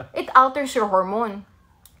 Because it alters your hormone.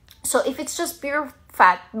 So if it's just pure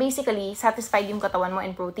fat, basically, satisfied yung katawan mo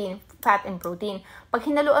and protein, fat and protein. Pag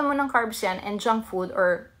hinaluan mo ng carbs yan and junk food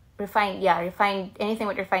or refined, anything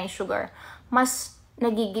with refined sugar, mas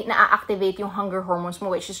na-activate yung hunger hormones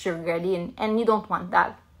mo, which is your ghrelin, and you don't want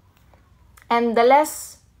that. And the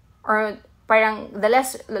less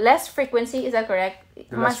frequency, is that correct?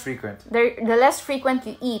 The less frequent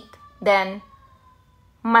you eat, then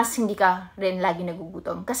mas hindi ka rin lagi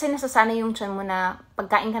nagugutom. Kasi nasasanay yung tiyan mo na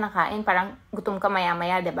pagkain ka ng kain, parang gutom ka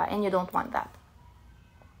maya-maya, diba? And you don't want that.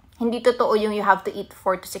 Hindi totoo yung you have to eat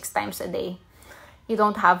 4 to 6 times a day. You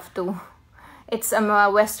don't have to. It's a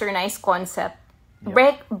westernized concept.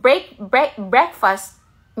 Yep. Breakfast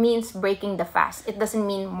means breaking the fast. It doesn't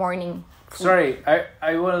mean morning food. Sorry,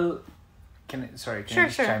 I will... Can I just Sure.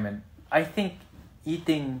 chime in? I think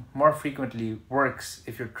eating more frequently works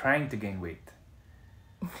if you're trying to gain weight.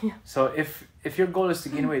 Yeah. So if your goal is to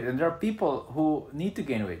gain weight, and there are people who need to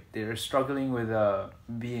gain weight, they're struggling with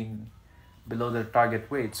being below their target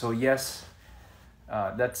weight. So yes,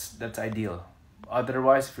 that's ideal.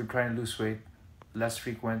 Otherwise, if you're trying to lose weight, less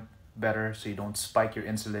frequent, better, so you don't spike your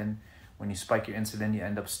insulin. When you spike your insulin, you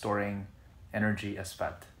end up storing energy as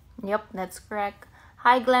fat. Yep, that's correct.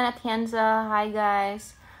 Hi, Glenn Atienza. Hi,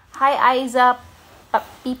 guys. Hi, Isa.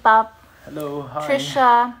 Pipap. Hello. Hi.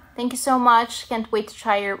 Trisha. Thank you so much. Can't wait to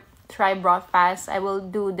try broth fast. I will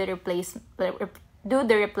do the replace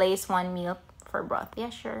one meal for broth. Yeah,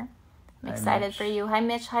 sure. I'm excited for you. Hi,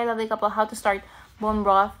 Mitch. Hi, lovely couple. How to start bone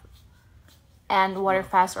broth and water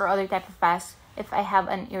fast or other type of fast if I have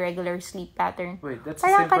an irregular sleep pattern. Wait, that's the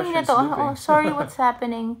same question as looping. Oh, sorry, what's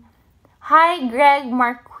happening? Hi, Greg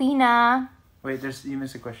Marquina. Wait, you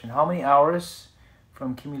missed a question. How many hours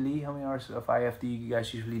from Kimmy Lee? How many hours of IF do you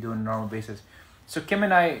guys usually do on a normal basis? So Kim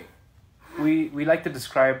and I, we like to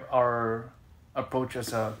describe our approach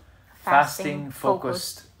as a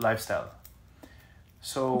fasting-focused lifestyle.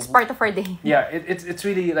 So it's part of our day. Yeah, it's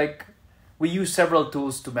really like we use several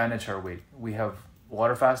tools to manage our weight. We have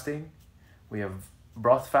water fasting, we have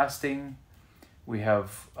broth fasting, we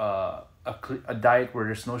have a diet where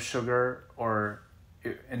there's no sugar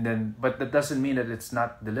but that doesn't mean that it's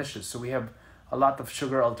not delicious. So we have a lot of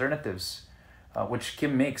sugar alternatives, which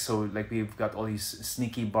Kim makes. So like we've got all these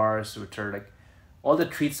sneaky bars which are like all the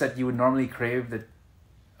treats that you would normally crave that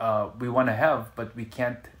we want to have, but we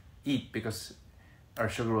can't eat because our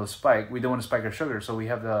sugar will spike. We don't want to spike our sugar, so we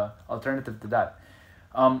have the alternative to that.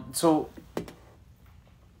 So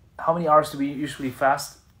how many hours do we usually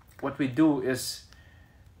fast? What we do is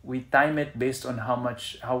we time it based on how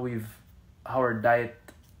our diet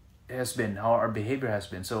has been, how our behavior has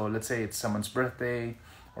been. So let's say it's someone's birthday,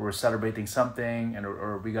 or we're celebrating something, and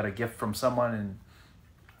or we got a gift from someone, and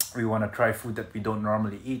we want to try food that we don't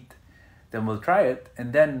normally eat. Then we'll try it,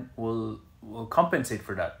 and then we'll compensate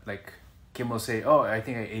for that. Like Kim will say, "Oh, I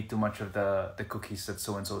think I ate too much of the cookies that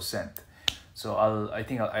so and so sent, so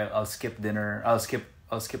I'll skip dinner. I'll skip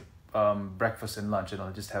breakfast and lunch, and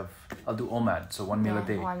I'll do OMAD, so one meal a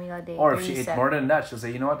day. 1 meal a day. Or if she ate more than that, she'll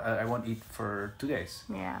say, you know what, I won't eat for 2 days.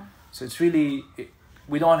 Yeah. So it's really,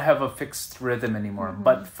 we don't have a fixed rhythm anymore,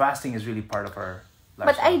 but fasting is really part of our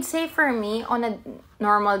lifestyle. But I'd say for me, on a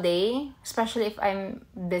normal day, especially if I'm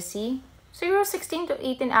busy, 16 to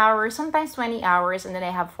 18 hours, sometimes 20 hours, and then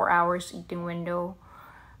I have 4 hours eating window.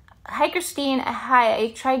 Hi Christine, hi.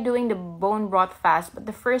 I tried doing the bone broth fast, but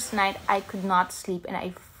the first night I could not sleep and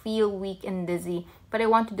I feel weak and dizzy. But I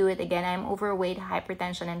want to do it again. I'm overweight,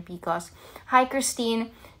 hypertension, and PCOS. Hi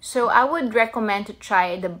Christine. So I would recommend to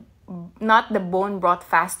try not the bone broth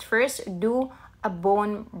fast first. Do a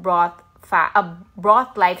broth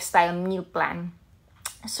lifestyle meal plan.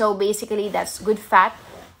 So basically that's good fat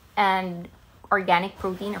and organic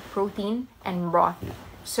protein, or protein and broth.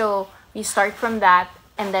 So you start from that,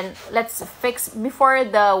 and then let's fix before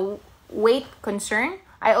the weight concern.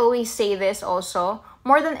 I always say this also,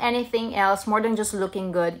 more than anything else, more than just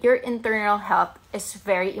looking good, your internal health is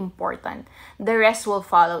very important. The rest will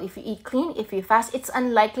follow. If you eat clean, if you fast, it's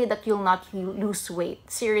unlikely that you'll not lose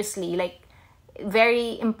weight. Seriously, like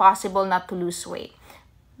very impossible not to lose weight.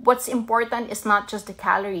 What's important is not just the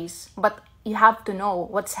calories, but you have to know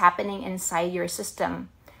what's happening inside your system.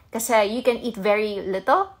 Kasi you can eat very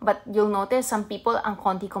little, but you'll notice some people ang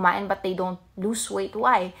konti kumain but they don't lose weight.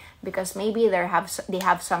 Why? Because maybe they have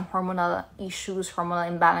some hormonal issues, hormonal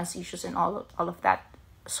imbalance issues, and all of that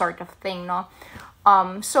sort of thing, no?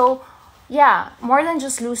 So yeah, more than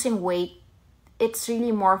just losing weight, it's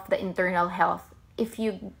really more of the internal health. If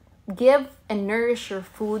you give and nourish your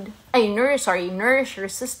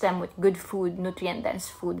system with good food, nutrient-dense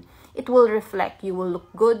food, it will reflect. You will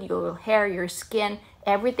look good, your hair, your skin,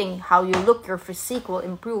 everything, how you look, your physique will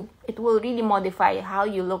improve. It will really modify how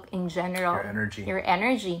you look in general. Your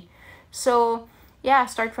energy. So, yeah,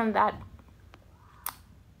 start from that.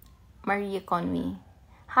 Maria Conway.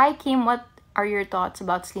 Hi, Kim. What are your thoughts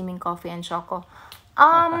about slimming coffee and choco?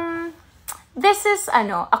 This is,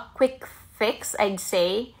 a quick fix, I'd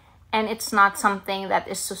say. And it's not something that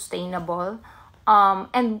is sustainable.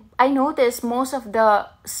 And I noticed most of the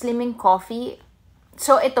slimming coffee,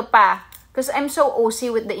 so ito pa, because I'm so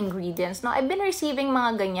OC with the ingredients. No, I've been receiving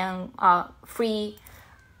mga ganyang free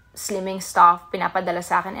slimming stuff pinapadala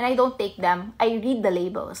sa akin, and I don't take them. I read the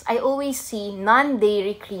labels. I always see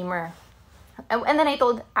non-dairy creamer. And then I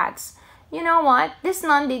told Atz, you know what? This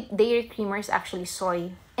non-dairy creamer is actually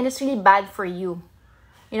soy, and it's really bad for you.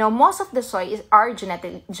 You know, most of the soy are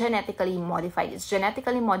genetically modified. It's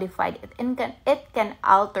genetically modified. It can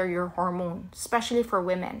alter your hormone, especially for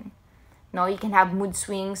women. No, you can have mood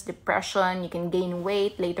swings, depression, you can gain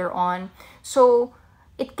weight later on. So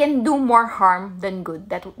it can do more harm than good.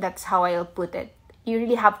 That's how I'll put it. You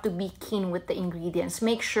really have to be keen with the ingredients.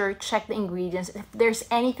 Make sure, check the ingredients. If there's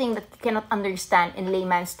anything that you cannot understand in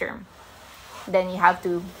layman's term, then you have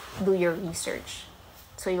to do your research.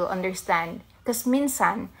 So you'll understand. Because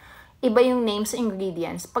minsan, iba yung name sa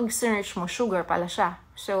ingredients. Pag search mo, sugar pala siya.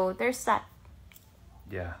 So there's that.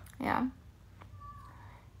 Yeah. Yeah.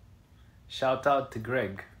 Shout out to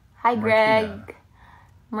Greg. Hi, Greg.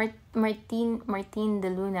 Martin De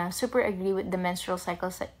Luna. Super agree with the menstrual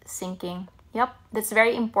cycle syncing. Yep, that's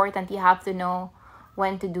very important. You have to know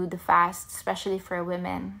when to do the fast, especially for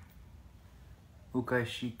women. Ukay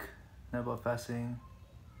Chic. Never fasting.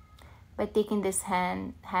 By taking this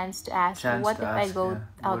hands to ask, what if I go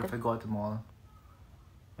out to mall?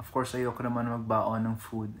 Of course, ayoko naman magbaon ng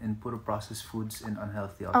food and puro processed foods and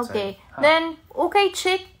unhealthy outside. Okay, then, okay,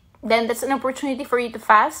 chick. Then that's an opportunity for you to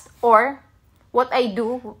fast. Or, what I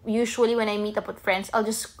do, usually when I meet up with friends, I'll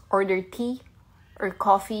just order tea or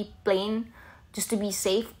coffee plain just to be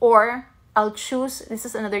safe. Or, I'll choose, this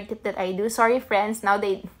is another tip that I do. Sorry, friends, now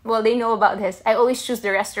they know about this. I always choose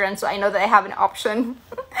the restaurant so I know that I have an option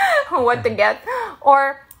what to get.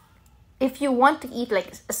 Or, if you want to eat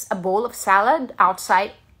like a bowl of salad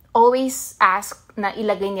outside, always ask na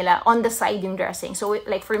ilagay nila on the side yung dressing. So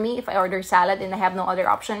like for me, if I order salad and I have no other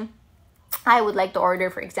option, I would like to order,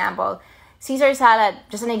 for example, Caesar salad,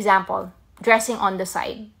 just an example, dressing on the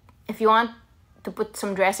side. If you want to put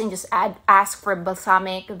some dressing, just ask for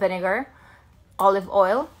balsamic vinegar, olive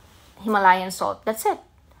oil, Himalayan salt. That's it.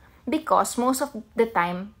 Because most of the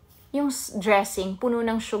time, yung dressing, puno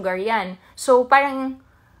ng sugar yan. So, parang,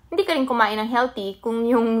 hindi ka rin kumain ng healthy kung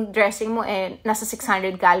yung dressing mo nasa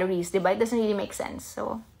 600 calories, diba? It doesn't really make sense.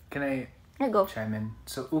 So, can I go. chime in?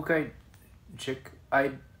 So, ukay chick,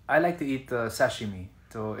 I like to eat sashimi.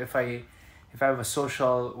 So, if I have a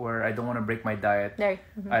social where I don't want to break my diet,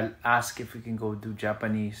 I'll ask if we can go do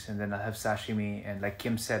Japanese, and then I'll have sashimi. And like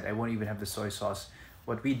Kim said, I won't even have the soy sauce.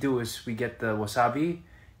 What we do is we get the wasabi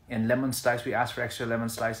and lemon slice. We ask for extra lemon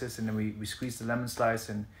slices, and then we squeeze the lemon slice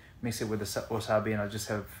and mix it with the wasabi, and I'll just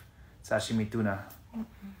have sashimi tuna.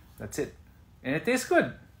 That's it. And it tastes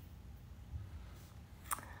good.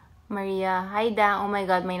 Maria, hi Da. Oh my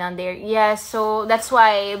God, may nan there. Yes, so that's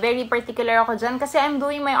why very particular ako dyan kasi I'm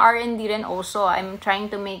doing my R&D rin also. I'm trying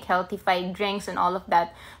to make healthified drinks and all of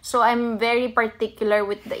that. So I'm very particular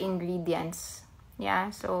with the ingredients.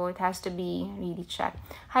 Yeah, so it has to be really checked.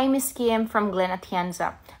 Hi, Miss Kim from Glen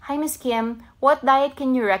Atienza. Hi, Miss Kim. What diet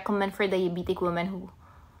can you recommend for diabetic women?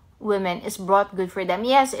 Is broth good for them?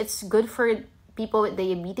 Yes, it's good for people with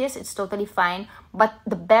diabetes. It's totally fine. But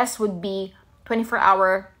the best would be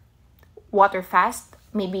 24-hour water fast,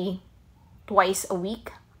 maybe twice a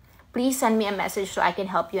week. Please send me a message so I can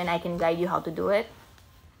help you and I can guide you how to do it.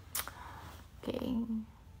 Okay.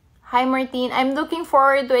 Hi, Martine. I'm looking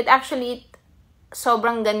forward to it. Actually,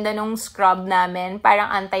 sobrang ganda nung scrub namin. Parang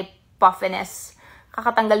anti-puffiness.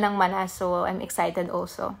 Kakatanggal ng malas. So, I'm excited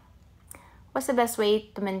also. What's the best way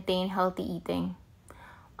to maintain healthy eating?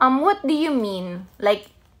 What do you mean? Like,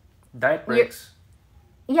 diet breaks.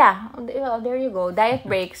 Yeah, well, there you go. Diet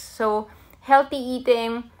breaks. So, healthy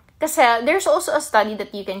eating. Kasi there's also a study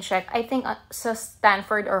that you can check. I think sa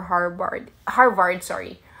Stanford or Harvard,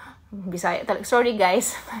 sorry. Bisaya talaga. Sorry,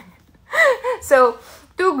 guys. So,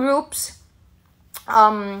 two groups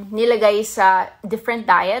nilagay sa different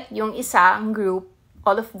diet. Yung isang group,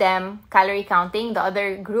 all of them calorie counting. The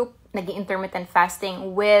other group, naging intermittent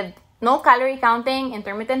fasting with no calorie counting,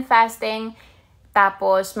 intermittent fasting.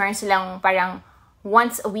 Tapos, meron silang parang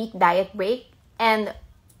once a week diet break. And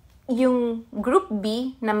yung group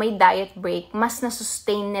B na may diet break, mas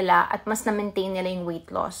na-sustain nila at mas na-maintain nila yung weight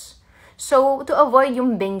loss. So, to avoid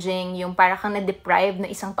yung binging, yung para kang na-deprive na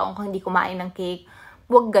isang taong kang hindi kumain ng cake,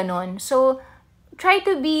 wag ganon. So, try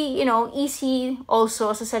to be, easy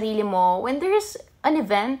also sa sarili mo. When there's an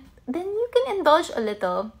event, then you can indulge a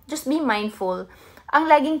little. Just be mindful. Ang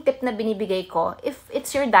laging tip na binibigay ko, if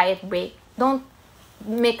it's your diet break, don't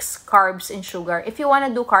mix carbs and sugar. If you want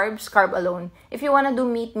to do carbs, carb alone. If you want to do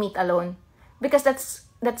meat, meat alone. Because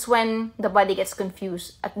that's when the body gets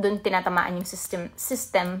confused at dun tinatamaan yung system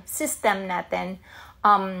natin.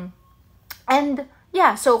 And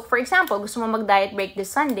yeah, so for example, gusto mo mag-diet break this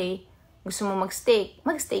Sunday, gusto mo mag-steak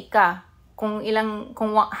ka. Kung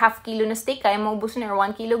half kilo na steak kaya mo ubusin or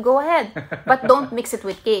 1 kilo, go ahead. But don't mix it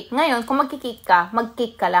with cake. Ngayon, kung mag-cake ka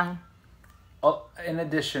lang. Oh, in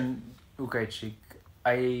addition, Ukay Chick,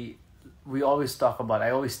 I always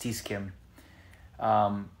tease Kim.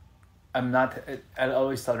 I'll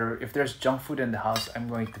always tell her, if there's junk food in the house, I'm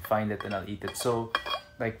going to find it and I'll eat it. So,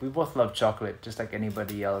 like, we both love chocolate, just like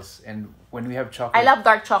anybody else. And when we have chocolate... I love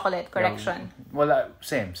dark chocolate, correction.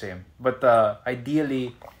 Same. But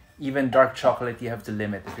ideally, even dark chocolate, you have to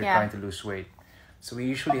limit if you're trying to lose weight. So we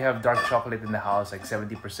usually have dark chocolate in the house, like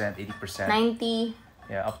 70%, 80%. 90.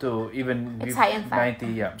 Yeah, up to even... It's high in fat.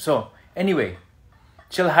 90, yeah. So, anyway,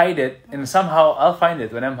 she'll hide it, and somehow I'll find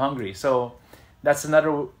it when I'm hungry. So, that's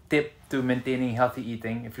another tip to maintaining healthy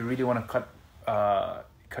eating. If you really want to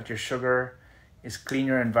cut your sugar, is clean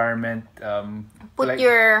your environment. Put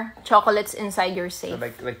your chocolates inside your safe.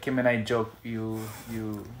 So like Kim and I joke, you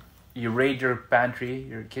raid your pantry,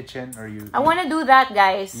 your kitchen, or you... I want to do that,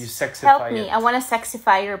 guys. You sexify Help me. it. I want to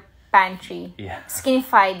sexify your pantry. Yeah.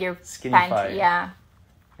 Skinify your pantry. Yeah.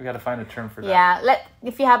 We gotta find a term for that. Yeah.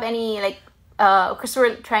 If you have any, because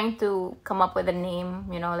we're trying to come up with a name,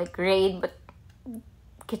 like raid, but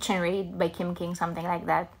kitchen raid by Kim King, something like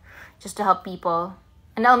that, just to help people.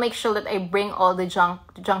 And I'll make sure that I bring all the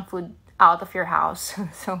junk food out of your house,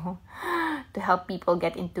 so to help people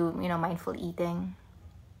get into mindful eating.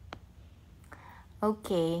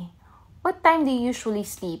 Okay, what time do you usually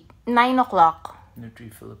sleep? 9 o'clock.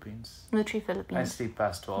 Nutri Philippines. I sleep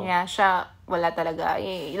past 12. Yeah, siya wala talaga.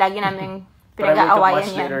 Lagi namin But I wake up pinag-aawayan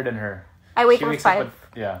much yan. later than her. I wake She up wakes 5. up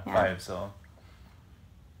at 5. So.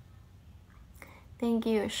 Thank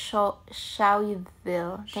you,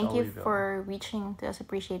 Shaoyville. Thank you Shaoyville. for reaching to us.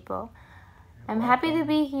 Appreciate po. I'm happy to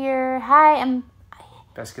be here. Hi, I'm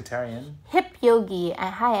Pescatarian. Hip Yogi.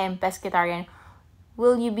 Hi, I'm Pescatarian.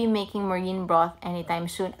 Will you be making marine broth anytime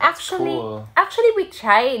soon? Cool. Actually, we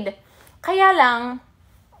tried. Kaya lang,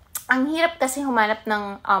 ang hirap kasi humanap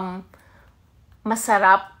ng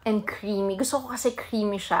masarap and creamy. Gusto ko kasi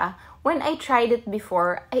creamy siya. When I tried it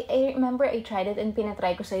before, I remember I tried it and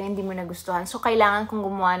pinatry ko sa'yo, hindi mo nagustuhan. So, kailangan kong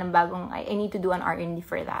gumawa ng bagong, I need to do an R&D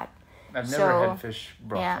for that. I've never had fish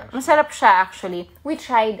broth. Yeah, actually. masarap siya actually. We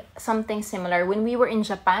tried something similar when we were in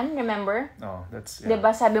Japan, remember? Oh, that's... Yeah.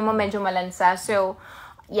 Diba, sabi mo medyo malansa. So,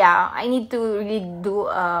 yeah, I need to really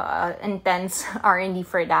do intense R&D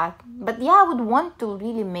for that. But yeah, I would want to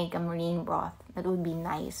really make a marine broth. That would be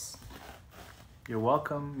nice. You're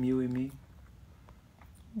welcome, Miwi.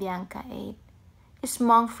 Bianca 8. Is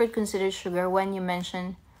monk fruit considered sugar when you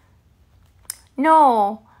mentioned?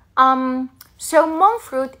 No. So monk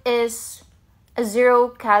fruit is a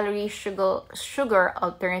 0-calorie sugar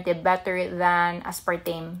alternative, better than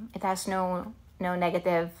aspartame. It has no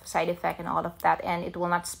negative side effect and all of that, and it will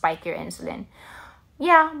not spike your insulin.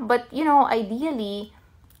 Yeah, but ideally,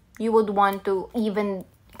 you would want to even,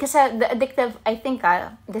 because the addictive, I think,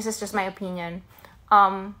 this is just my opinion,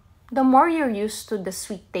 the more you're used to the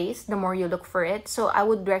sweet taste, the more you look for it. So I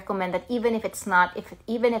would recommend that even if it's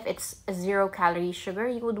a 0-calorie sugar,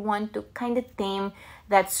 you would want to kind of tame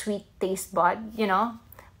that sweet taste bud,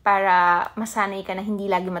 para masanay ka na hindi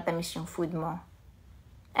lagi matamis yung food mo.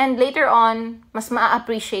 And later on, mas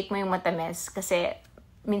ma-appreciate mo yung matamis kasi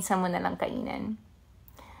minsan mo na lang kainin.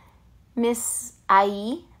 Miss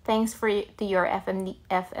Ai, thanks to your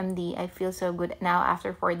FMD. I feel so good now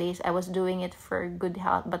after 4 days. I was doing it for good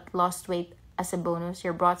health but lost weight as a bonus.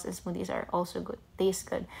 Your broths and smoothies are also good. Taste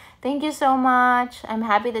good. Thank you so much. I'm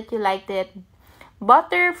happy that you liked it.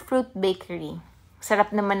 Butter Fruit Bakery.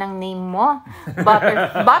 Sarap naman ng name mo.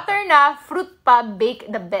 Butter na, fruit pa,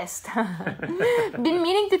 bake the best. Been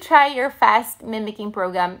meaning to try your fast mimicking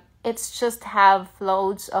program. It's just have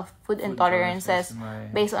loads of food intolerances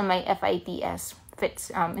based on my FITS.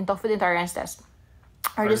 Into food intolerance test.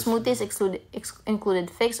 Are the smoothies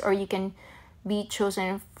included fixed, or you can be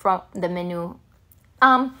chosen from the menu?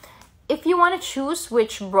 If you want to choose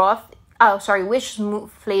which flavor of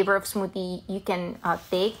smoothie you can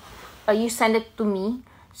take, you send it to me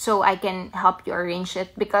so I can help you arrange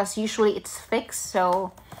it, because usually it's fixed.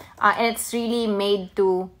 So and it's really made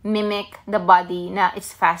to mimic the body na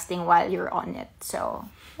it's fasting while you're on it. So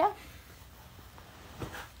yeah.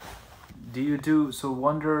 Do you do, so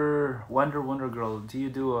Wonder Girl, do you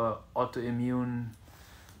do a autoimmune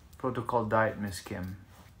protocol diet, Miss Kim?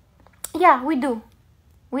 Yeah, we do.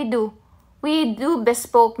 We do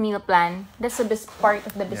bespoke meal plan. That's the best part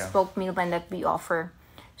of the bespoke meal plan that we offer.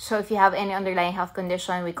 So if you have any underlying health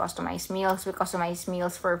condition, we customize meals. We customize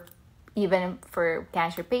meals for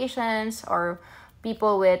cancer patients or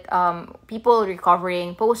people with people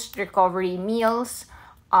recovering, post-recovery meals,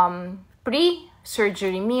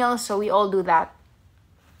 pre-surgery meals. So we all do that.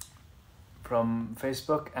 From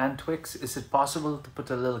Facebook and Twix, is it possible to put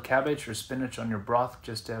a little cabbage or spinach on your broth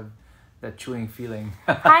just to have that chewing feeling?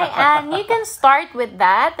 Hi, Anne. You can start with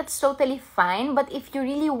that. That's totally fine. But if you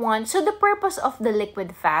really want... So the purpose of the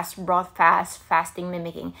liquid fast, broth fast, fasting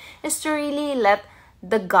mimicking, is to really let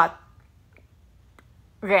the gut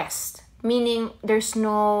rest. Meaning, there's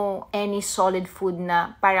no any solid food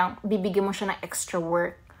na parang bibigyan mo siya ng extra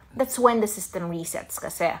work. That's when the system resets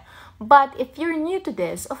kasi. But if you're new to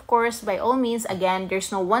this, of course, by all means, again,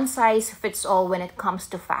 there's no one size fits all when it comes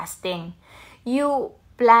to fasting. You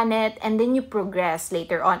plan it and then you progress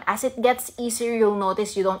later on. As it gets easier, you'll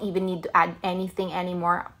notice you don't even need to add anything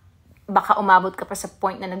anymore. Baka umabot ka pa sa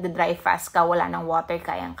point na nagda-dry fast ka, wala ng water,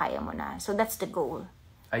 kayang-kaya mo na. So that's the goal.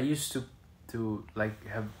 I used to like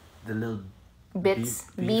have the little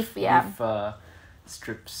beef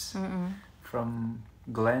strips from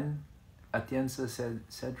Glenn Atienza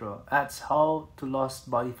Cedro. Atz, how to lose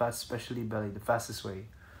body fat, especially belly, the fastest way.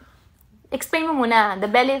 Explain mo muna. The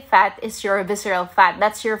belly fat is your visceral fat.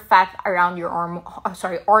 That's your fat around your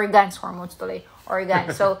organs. Hormones tuloy.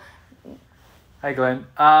 Organs. So, hi Glenn.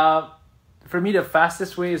 For me, the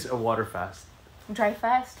fastest way is a water fast. Dry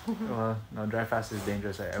fast? Well, no, dry fast is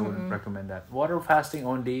dangerous. I wouldn't recommend that. Water fasting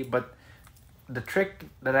only, but the trick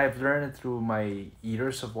that I've learned through my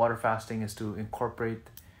years of water fasting is to incorporate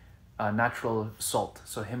natural salt,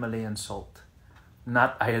 so Himalayan salt,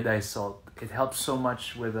 not iodized salt. It helps so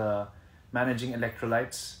much with managing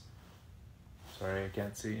electrolytes. Sorry, I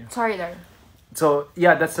can't see you. Sorry there. So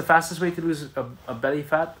yeah, that's the fastest way to lose a belly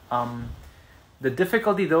fat. The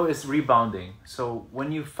difficulty though is rebounding. So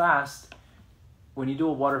when you fast, when you do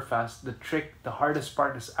a water fast, the hardest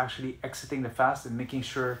part is actually exiting the fast and making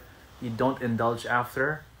sure you don't indulge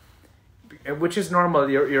after, which is normal.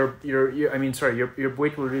 Your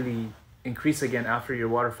weight will really increase again after your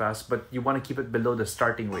water fast, but you want to keep it below the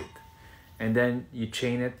starting weight. And then you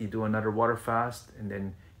chain it, you do another water fast, and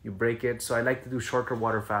then you break it. So I like to do shorter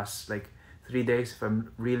water fasts, like 3 days if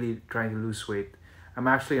I'm really trying to lose weight. I'm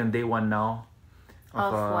actually on day 1 now.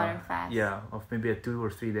 Of water fast. Yeah, of maybe a 2 or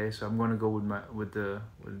 3 days. So I'm gonna go with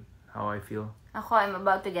how I feel. Ako, I'm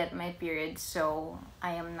about to get my period, so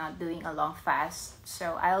I am not doing a long fast.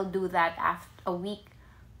 So I'll do that after a week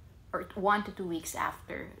or 1 to 2 weeks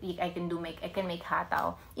after. I can make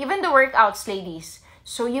hataw. Even the workouts, ladies.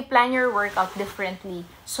 So you plan your workout differently.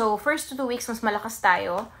 So first 2 weeks mas malakas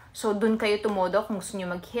tayo. So dun kayo tumodo kung gusto niyo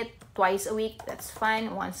mag-hit twice a week, that's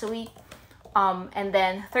fine, once a week. And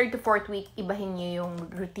then 3rd to 4th week, ibahin niyo yung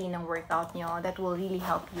routine ng workout niyo. That will really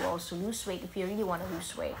help you also lose weight if you really want to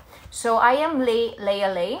lose weight. So I am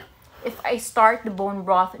Leia. If I start the bone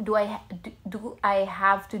broth, do I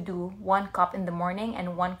have to do 1 cup in the morning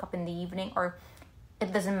and 1 cup in the evening, or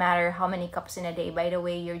it doesn't matter how many cups in a day? By the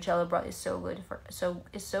way, your jello broth is good for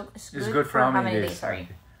how many days?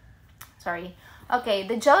 Sorry. Okay,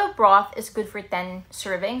 the jello broth is good for 10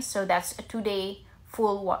 servings, so that's a 2-day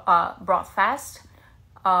full broth fast.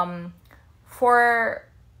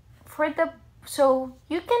 So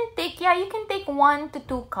you can take 1 to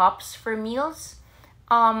 2 cups for meals.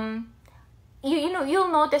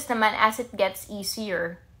 You'll notice naman as it gets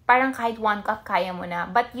easier, parang kahit 1 cup kaya mo na.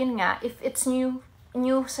 But yun nga, if it's new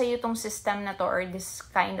sa'yo tong system na to or this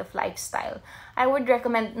kind of lifestyle, I would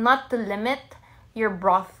recommend not to limit your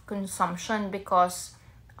broth consumption because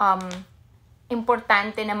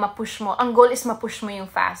importante na ma-push mo. Ang goal is ma-push mo yung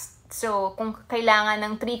fast. So, kung kailangan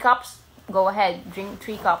ng 3 cups, go ahead. Drink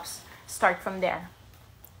 3 cups. Start from there.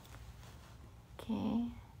 Okay.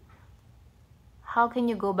 How can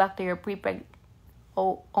you go back to your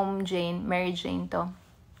Mary Jane to?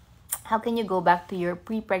 How can you go back to your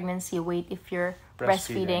pre-pregnancy weight if you're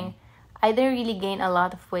breastfeeding? I didn't really gain a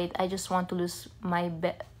lot of weight. I just want to lose my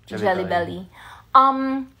jelly belly.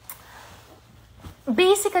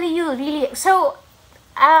 Basically, you really... So,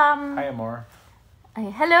 Hi, Amor.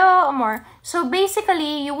 Hello, Amor. So,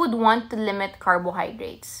 basically, you would want to limit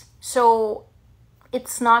carbohydrates. So,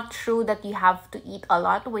 it's not true that you have to eat a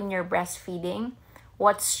lot when you're breastfeeding.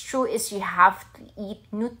 What's true is you have to eat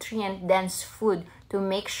nutrient-dense food to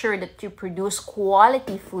make sure that you produce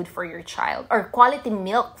quality food for your child, or quality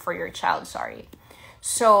milk for your child, sorry.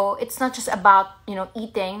 So, it's not just about,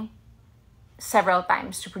 eating several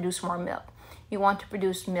times to produce more milk. You want to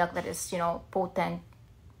produce milk that is, potent,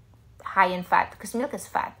 high in fat, because milk is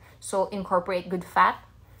fat. So incorporate good fat,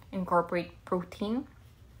 incorporate protein.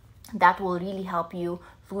 That will really help you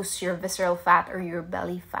lose your visceral fat or your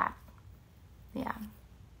belly fat. Yeah.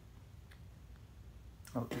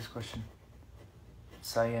 Oh, this question.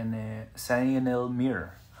 Cyanil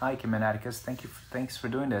Mir. Hi, Kimanaticus. Thanks for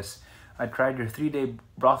doing this. I tried your 3-day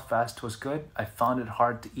broth fast. It was good. I found it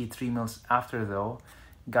hard to eat 3 meals after though.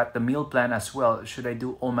 Got the meal plan as well. Should I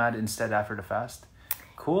do OMAD instead after the fast?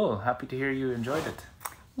 Cool. Happy to hear you enjoyed it.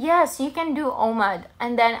 Yes, you can do OMAD.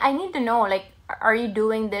 And then I need to know, are you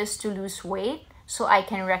doing this to lose weight so I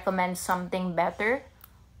can recommend something better?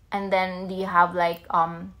 And then do you have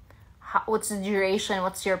what's the duration?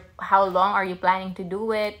 How long are you planning to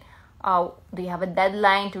do it? Do you have a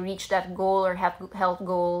deadline to reach that goal or health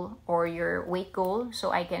goal or your weight goal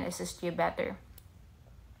so I can assist you better?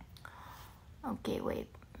 Okay, wait.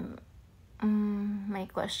 My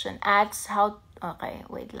question. Okay,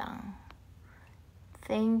 wait lang.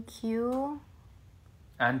 Thank you.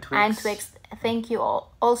 And Twix. Thank you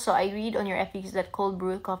all. Also, I read on your FAQs that cold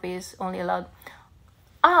brew coffee is only allowed.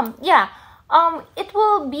 Yeah. It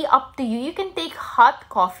will be up to you. You can take hot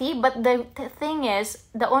coffee, but the thing is,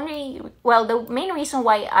 the main reason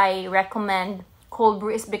why I recommend cold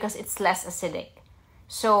brew is because it's less acidic.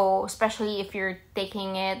 So, especially if you're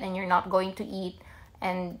taking it and you're not going to eat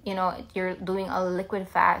and, you're doing a liquid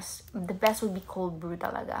fast, the best would be cold brew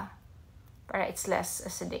talaga. Para it's less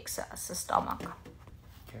acidic sa stomach.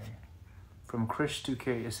 Okay. From Krish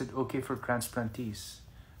 2K, is it okay for transplantees?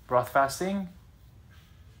 Broth fasting?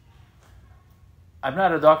 I'm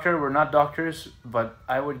not a doctor, we're not doctors, but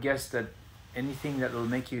I would guess that anything that will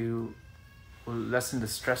lessen the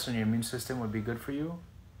stress on your immune system would be good for you.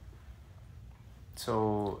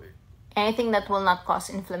 So anything that will not cause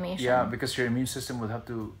inflammation. Yeah, because your immune system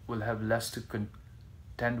will have less to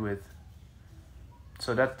contend with.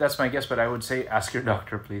 So that's my guess, but I would say ask your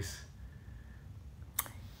doctor, please.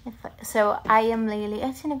 So I am Layli.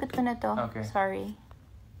 Sinagot ko na to. Okay. Sorry.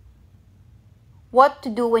 What to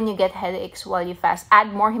do when you get headaches while you fast?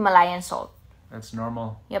 Add more Himalayan salt. That's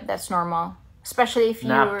normal. Yep, that's normal. Especially if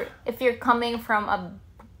you're coming from a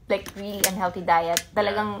like really unhealthy diet,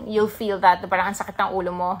 talagang you'll feel that parang ang sakit ng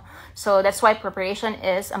ulo mo. So that's why preparation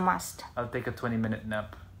is a must. I'll take a 20-minute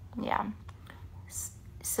nap. Yeah.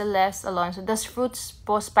 Celeste Alonso, does fruits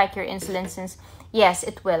spike your insulin since? Yes,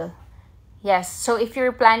 it will. Yes. So if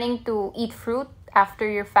you're planning to eat fruit after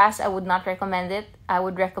your fast, I would not recommend it. I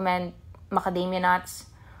would recommend macadamia nuts,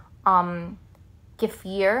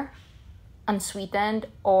 kefir, unsweetened,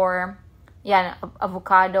 or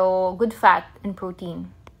avocado, good fat and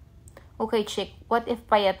protein. Okay, chick, what if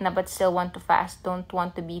payat na but still want to fast? Don't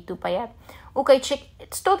want to be too payat. Okay, chick,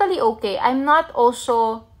 it's totally okay. I'm not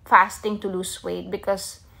also fasting to lose weight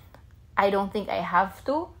because I don't think I have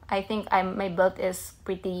to. I think my build is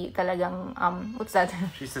pretty talagang, what's that?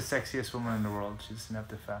 She's the sexiest woman in the world. She doesn't have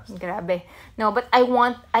to fast. Grabe. No, but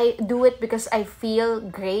I do it because I feel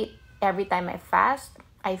great every time I fast.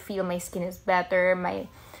 I feel my skin is better. My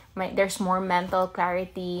there's more mental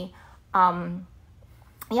clarity.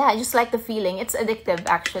 Yeah, I just like the feeling. It's addictive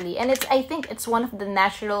actually. And I think it's one of the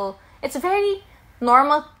natural, it's very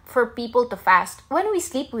normal for people to fast. When we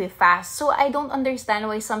sleep, we fast. So I don't understand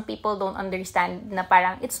why some people don't understand na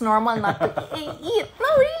parang it's normal not to eat. No,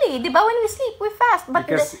 really. Diba? When we sleep, we fast. But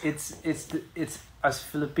because it's as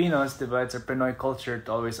Filipinos, diba, it's a Pinoy culture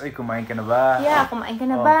to always, ay, kumain ka na ba? Yeah, kumain ka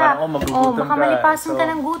na ba? Parang, magugutom baka malipasan ka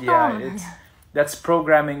ng gutom. Yeah, that's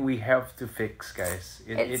programming we have to fix, guys.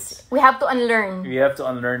 We have to unlearn. We have to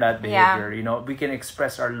unlearn that behavior. You know, we can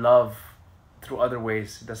express our love through other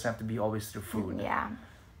ways. It doesn't have to be always through food. Yeah.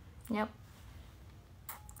 Yep.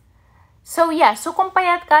 So yeah, so kung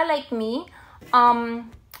payat ka like me,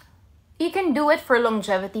 you can do it for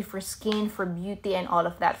longevity, for skin, for beauty, and all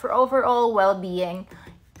of that, for overall well-being.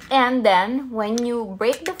 And then, when you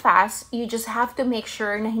break the fast, you just have to make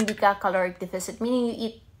sure na hindi ka caloric deficit, meaning you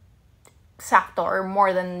eat sakto or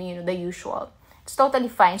more than the usual. It's totally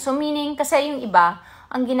fine. So meaning, kasi yung iba,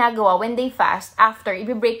 ang ginagawa when they fast, after,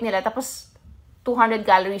 i-break nila, tapos 200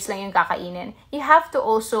 calories lang yung kakainin. You have to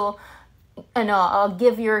also,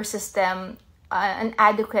 give your system an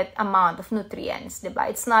adequate amount of nutrients, diba?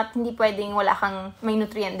 It's not, hindi pwedeng may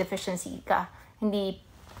nutrient deficiency ka.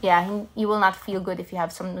 You will not feel good if you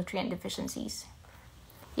have some nutrient deficiencies.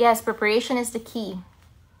 Yes, preparation is the key.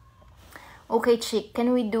 Okay, chick,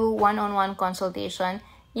 can we do one-on-one consultation?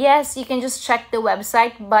 Yes, you can just check the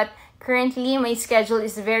website, but currently my schedule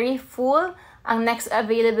is very full. Ang next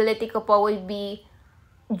availability ko po will be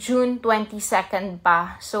June 22nd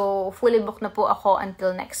pa. So, fully booked na po ako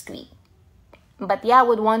until next week. But yeah, I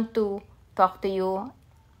would want to talk to you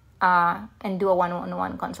and do a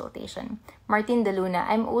one-on-one consultation. Martin De Luna,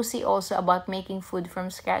 I'm OC also about making food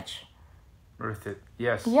from scratch. Worth it.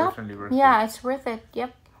 Yes, yep. Definitely worth it. Yeah, it's worth it.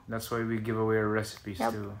 Yep. That's why we give away our recipes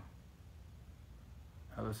yep. too.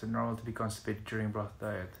 How is it normal to be constipated during broth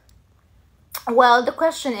diet? Well, the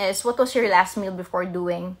question is, what was your last meal before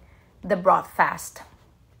doing the broth fast?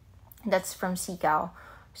 That's from Sikaw.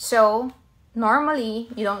 So, normally,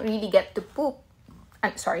 you don't really get to poop.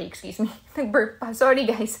 I'm sorry, excuse me. Nag-burp pa. Sorry,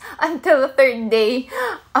 guys. Until the third day.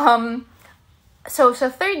 So,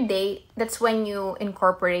 third day, that's when you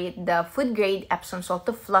incorporate the food-grade Epsom salt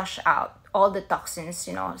to flush out all the toxins,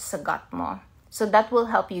 sa gut mo. So, that will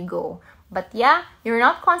help you go. But yeah, you're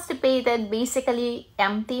not constipated. Basically,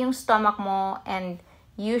 empty yung stomach mo. And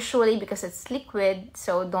usually, because it's liquid,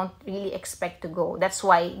 so don't really expect to go. That's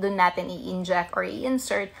why dun natin i-inject or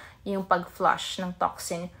i-insert yung pag-flush ng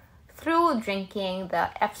toxin through drinking the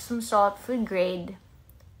Epsom salt food grade.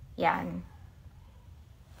 Yan.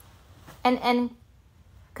 And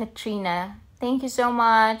Katrina, thank you so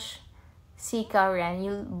much. Si Karen,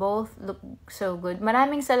 you both look so good.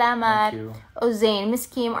 Maraming salamat. Thank you. Zane, Miss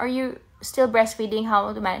Kim, are you still breastfeeding?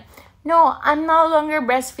 How to manage? No, I'm no longer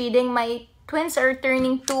breastfeeding. My twins are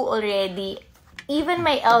turning 2 already. Even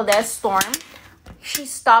my eldest, Storm, she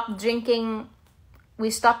stopped drinking. We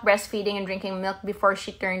stopped breastfeeding and drinking milk before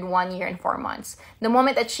she turned 1 year and 4 months. The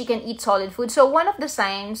moment that she can eat solid food. So, one of the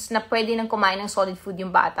signs na pwede nang kumain ng solid food yung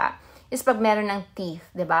bata is pag meron ng teeth,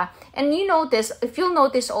 diba? And if you'll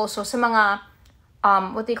notice also sa mga,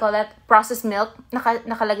 what do you call that? Processed milk,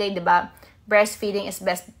 nakalagay, diba? Breastfeeding is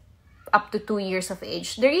best up to 2 years of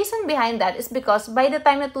age. The reason behind that is because by the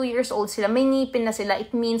time na 2 years old sila, may ngipin na sila.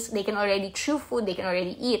 It means they can already chew food, they can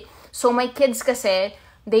already eat. So, my kids kasi,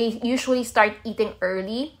 they usually start eating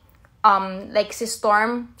early. Like si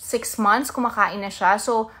Storm, 6 months, kumakain na siya.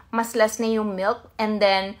 So, mas less na yung milk. And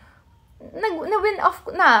then, na-win off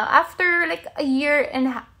na. After like a year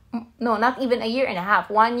and No, not even a year and a half.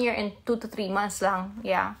 1 year and 2 to 3 months lang.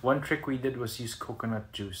 Yeah. One trick we did was use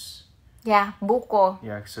coconut juice. Yeah, buko.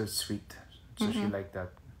 Yeah, so it's sweet. So she liked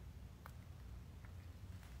that.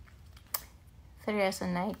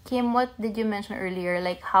 Seryoso night. Kim, what did you mention earlier?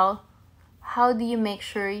 Like how do you make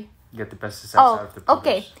sure Get the pesticides out of the produce.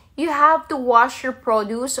 Okay. You have to wash your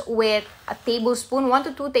produce with a tablespoon, 1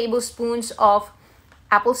 to 2 tablespoons of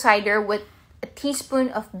apple cider with a teaspoon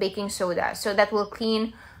of baking soda. So that will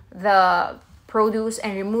clean the produce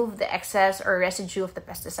and remove the excess or residue of the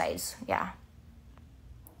pesticides. Yeah.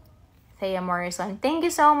 Thea Morrison. Thank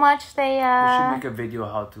you so much, Thea. We should make a video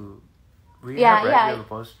how to... We have a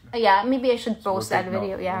post. Yeah, maybe I should post that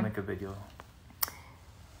video. Yeah. We'll make a video.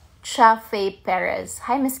 Chafe Perez.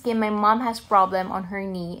 Hi, Miss Kim. My mom has problem on her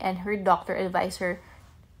knee and her doctor advised her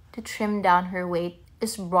to trim down her weight.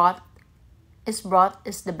 Is broth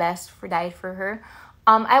the best for diet for her?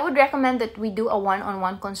 I would recommend that we do a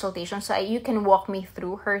one-on-one consultation so you can walk me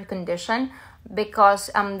through her condition, because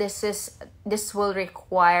this will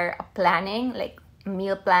require a planning, like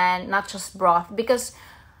meal plan, not just broth. Because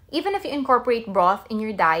even if you incorporate broth in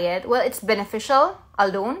your diet, well, it's beneficial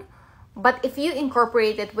alone. But if you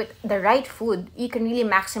incorporate it with the right food, you can really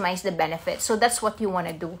maximize the benefit. So that's what you want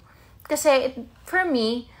to do. Kasi for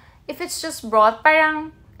me, if it's just broth,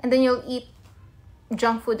 parang, and then you'll eat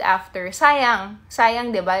junk food after, sayang,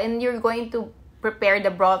 diba? And you're going to prepare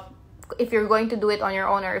the broth, if you're going to do it on your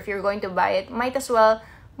own or if you're going to buy it, might as well,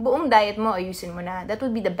 buong diet mo, ayusin mo na. That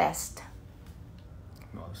would be the best.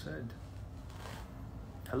 Well said.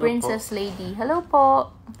 Hello, Princess po. Lady. Hello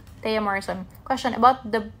po. Thea Morrison. Question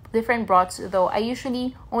about the different broths though. I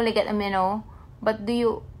usually only get amino, but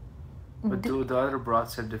do the other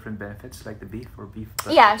broths have different benefits, like the beef or beef?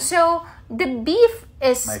 Yeah, so the beef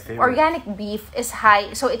is, my favorite. Organic beef is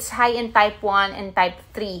high. So it's high in type 1 and type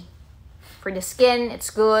 3. For the skin,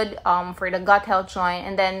 it's good. For the gut health joint.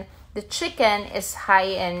 And then the chicken is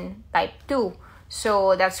high in type 2.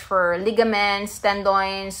 So that's for ligaments,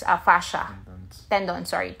 tendons, fascia.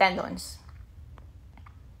 Tendons.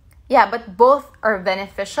 Yeah, but both are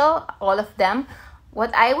beneficial, all of them.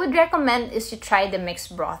 What I would recommend is you try the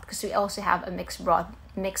mixed broth, because we also have a mixed broth,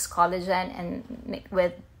 mixed collagen and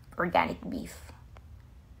with organic beef.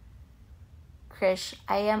 Krish,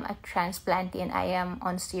 I am a transplantee and I am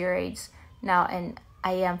on steroids now and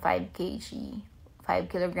I am 5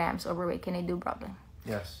 kilograms overweight. Can I do broth?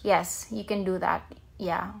 Yes, you can do that.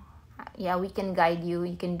 Yeah, we can guide you.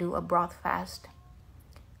 You can do a broth fast.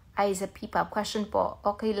 Isa P-Pop, question po,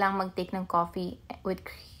 okay lang mag-take ng coffee with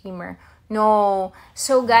creamer? No.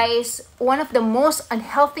 So guys, one of the most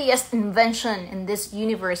unhealthiest invention in this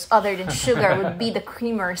universe other than sugar would be the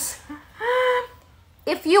creamers.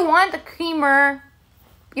 If you want a creamer,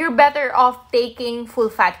 you're better off taking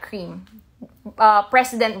full-fat cream.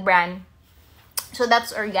 President brand. So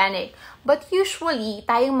that's organic. But usually,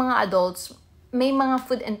 tayong mga adults, may mga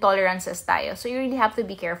food intolerances tayo. So you really have to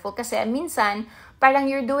be careful kasi minsan, parang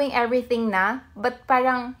you're doing everything na, but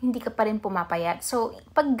parang hindi ka pa rin pumapayat. So,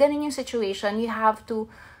 pag ganun yung situation, you have to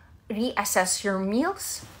reassess your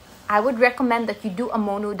meals. I would recommend that you do a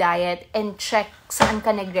mono diet and check saan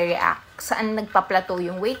ka nagre-react, saan nagpa-plateau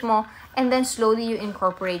yung weight mo, and then slowly you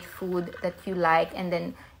incorporate food that you like, and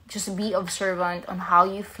then just be observant on how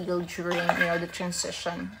you feel during, the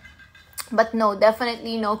transition. But no,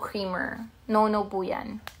 definitely no creamer. No po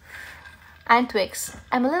yan. And Twix,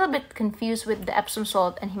 I'm a little bit confused with the Epsom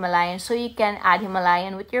salt and Himalayan. So you can add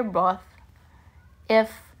Himalayan with your broth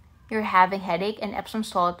if you're having headache, and Epsom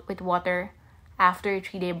salt with water after a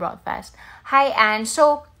 3-day broth fast. Hi, Anne.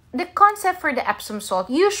 So the concept for the Epsom salt,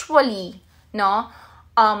 usually,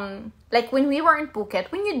 like when we were in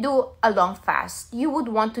Phuket, when you do a long fast, you would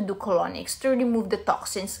want to do colonics to remove the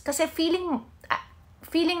toxins. Kasi feeling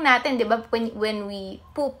natin, di ba, when we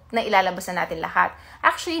poop, na ilalabas na natin lahat.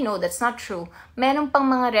 Actually, no, that's not true. Meron pang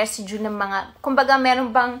mga residue ng mga, kumbaga,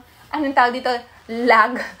 meron pang, anong tawag dito,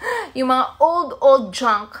 lag. Yung mga old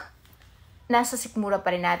junk, nasa sikmura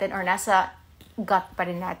pa rin natin or nasa gut pa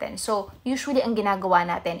rin natin. So, usually, ang ginagawa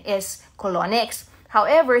natin is colonics.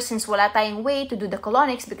 However, since wala tayong way to do the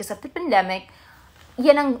colonics because of the pandemic,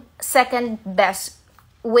 yan ang second best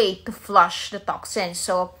way to flush the toxins.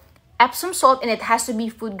 So, Epsom salt, and it has to be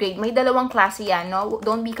food grade. May dalawang klase yan, no?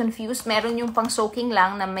 Don't be confused. Meron yung pang soaking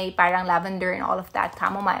lang na may parang lavender and all of that,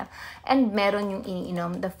 chamomile. And meron yung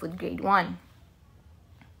iniinom, the food grade one.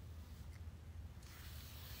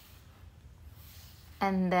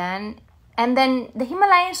 And then the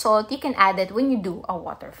Himalayan salt, you can add it when you do a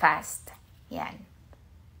water fast. Yan.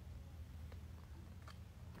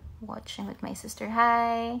 Watching with my sister.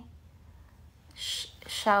 Hi.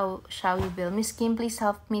 Shall Miss Kim, please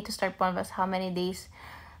help me to start Broth Fast. How many days?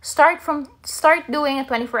 Start doing it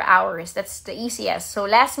 24 hours. That's the easiest. So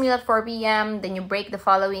last meal at 4 p.m. Then you break the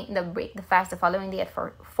fast the following day at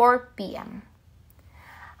 4 p.m.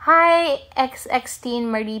 Hi, XX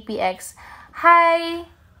Marie PX. Hi.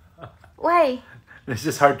 Why? It's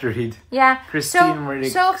just hard to read. Yeah. Christine Marie.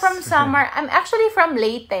 So from Samar, I'm actually from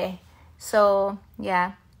Leyte. So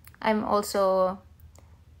yeah, I'm also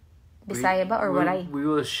Bisaya ba or Waray? We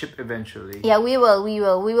will ship eventually. Yeah, we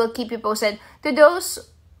will keep you posted. To those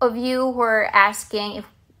of you who are asking if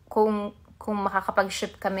kung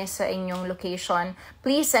makakapag-ship kami sa inyong location,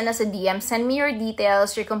 please send us a DM. Send me your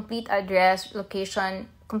details, your complete address, location,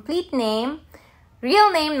 complete name,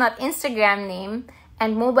 real name, not Instagram name,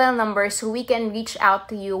 and mobile number so we can reach out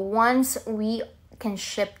to you once we can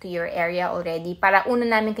ship to your area already para una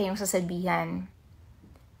namin kayong sasabihan.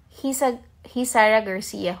 Hisara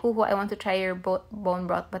Garcia. I want to try your bone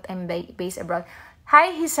broth, but I'm based abroad. Hi,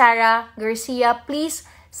 Hisara Garcia. Please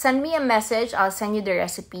send me a message. I'll send you the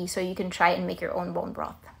recipe so you can try and make your own bone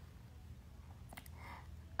broth.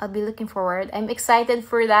 I'll be looking forward. I'm excited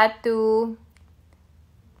for that too.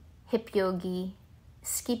 Hip Yogi.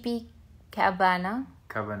 Skippy Cabano.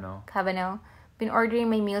 Been ordering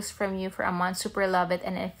my meals from you for a month. Super love it,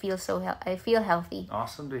 and I feel healthy.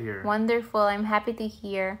 Awesome to hear. Wonderful. I'm happy to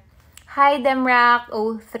hear. Hi,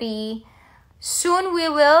 Demrak03. Soon we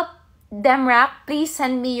will. Demrak, please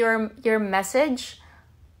send me your message,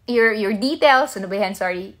 your details.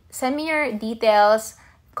 Sorry. Send me your details,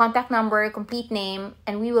 contact number, complete name,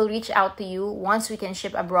 and we will reach out to you once we can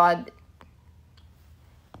ship abroad.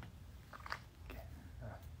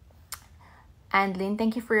 And Lynn,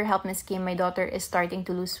 thank you for your help, Miss Kim. My daughter is starting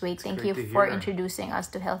to lose weight. Thank you for introducing us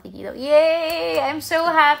to healthy keto. Yay! I'm so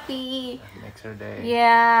happy. That makes her day.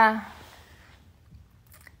 Yeah.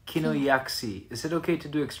 Kinoyaksi. Is it okay to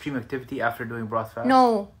do extreme activity after doing broth fast?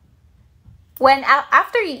 No.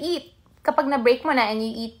 After you eat, kapag na-break mo na and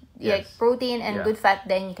you eat like protein and good fat,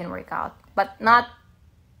 then you can work out. But not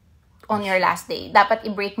on your last day. Dapat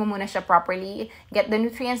i-break mo muna siya properly, get the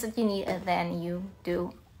nutrients that you need, and then you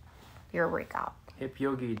do your workout. Hip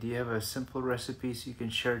Yogi, do you have a simple recipe so you can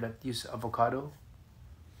share that use avocado?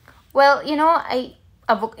 Well, you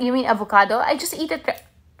mean avocado? I just eat it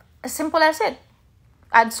as simple as it.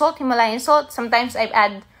 Add salt, Himalayan salt. Sometimes I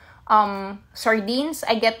add sardines.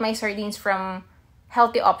 I get my sardines from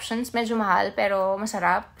Healthy Options. Medyo mahal, pero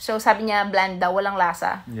masarap. So, sabi niya, bland daw, walang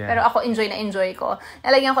lasa. Yeah. Pero ako, enjoy ko.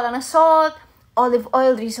 Nalagyan ko lang ng salt, olive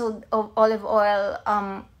oil, drizzled olive oil,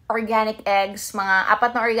 organic eggs, mga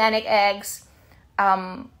 4 na organic eggs,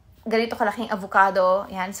 ganito kalaking avocado.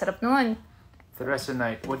 Yan, sarap nun. For the rest of the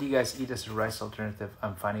night, what do you guys eat as a rice alternative?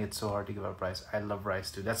 I'm finding it so hard to give up rice. I love rice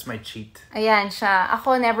too. That's my cheat. Ayan siya.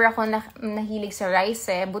 Never ako nahilig sa rice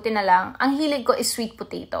eh. Buti na lang. Ang hilig ko is sweet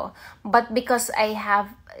potato. But because I have,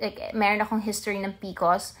 meron akong history ng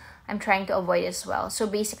PCOS, I'm trying to avoid as well. So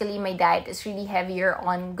basically, my diet is really heavier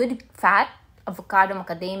on good fat, avocado,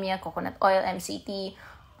 macadamia, coconut oil, MCT,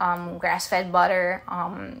 grass-fed butter,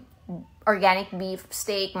 organic beef,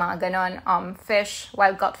 steak, mga ganon, fish,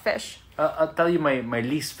 wild-caught fish. I'll tell you my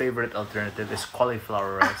least favorite alternative is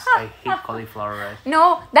cauliflower rice. I hate cauliflower rice.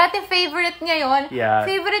 No, dati favorite niya yon. Yeah.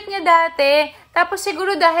 Favorite niya dati. Tapos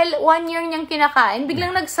siguro dahil 1 year niyang kinakain,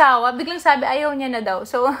 biglang nagsawa, biglang sabi ayaw niya na daw.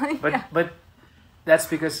 So, but that's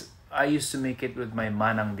because I used to make it with my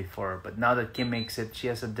manang before. But now that Kim makes it, she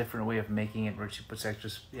has a different way of making it where she puts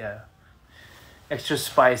extra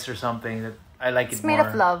spice or something that I like it more. It's made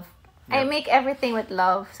of love. Yep. I make everything with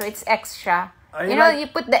love, so it's extra. You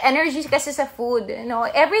put the energy kasi sa food.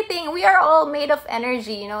 Everything, we are all made of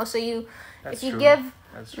energy, so if you give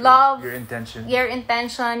love, your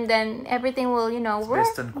intention, then everything will, work.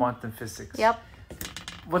 Based on quantum physics. Yep.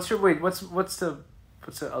 What's the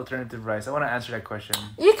alternative rice? I want to answer that question.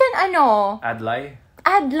 You can, Adlai?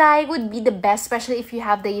 Adlai would be the best, especially if you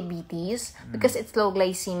have diabetes, because it's low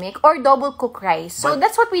glycemic, or double cook rice. So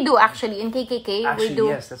that's what we do actually in KKK. Actually, we do.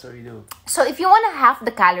 Yes, that's what we do. So if you want to halve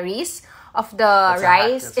the calories of the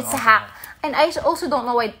rice, it's a hack. And I also don't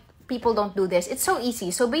know why people don't do this. It's so easy.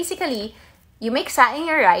 So basically, you make saing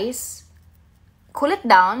your rice, cool it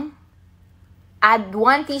down, add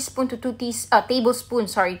 1 teaspoon to 2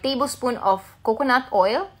 tablespoon of coconut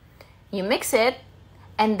oil. You mix it,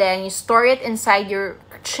 and then you store it inside your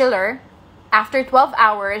chiller. After 12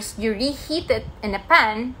 hours, you reheat it in a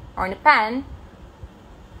pan,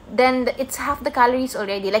 then it's half the calories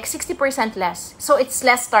already, like 60% less. So it's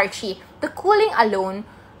less starchy. The cooling alone,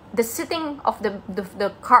 the sitting of the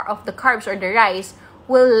carbs or the rice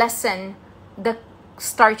will lessen the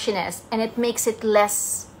starchiness, and it makes it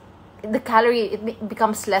less the calorie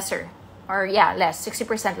becomes lesser, or less,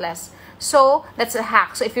 60% less. So that's a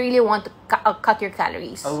hack. So if you really want to cut your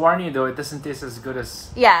calories. I'll warn you though, it doesn't taste as good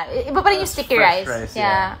as iba pa rin yung sticky rice.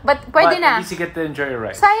 Yeah. But pwede at na. least you get to enjoy your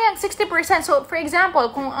rice. Sayang, 60%. So for example,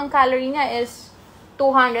 kung ang calorie niya is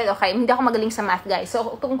 200, okay, hindi ako magaling sa math, guys.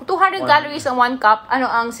 So, 200 calories ang 1 cup, ano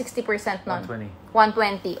ang 60% nun?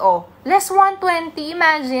 120. Oh, less 120,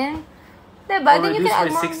 imagine. Diba? Then you can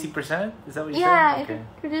by 60%? Is that what you said? Yeah, okay.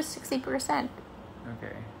 It reduced 60%.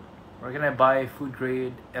 Okay. We're gonna buy food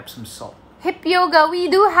grade Epsom salt. Hip yoga, we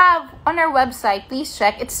do have on our website. Please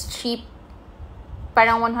check. It's cheap.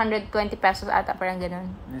 Parang 120 pesos ata, parang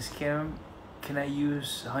ganun. Ms. Kim, can I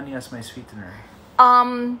use honey as my sweetener?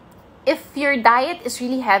 If your diet is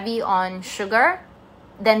really heavy on sugar,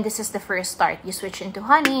 then this is the first start. You switch into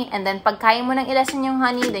honey, and then pag kaya mo nang ilasan yung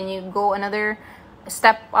honey, then you go another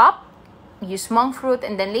step up, use monk fruit,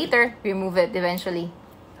 and then later, remove it eventually.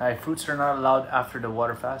 Hi, fruits are not allowed after the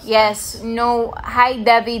water fast? Yes, no. Hi,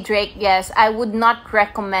 Debbie Drake. Yes, I would not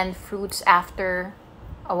recommend fruits after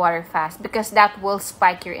a water fast because that will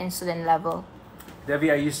spike your insulin level. Debbie,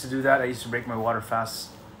 I used to do that. I used to break my water fast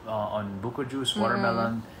on buko juice,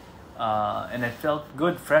 watermelon. And I felt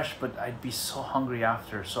good, fresh, but I'd be so hungry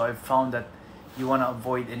after. So I've found that you want to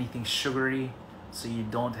avoid anything sugary so you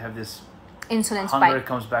don't have this insulin hunger spike.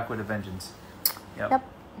 comes back with a vengeance. Yep.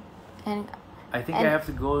 And I think I have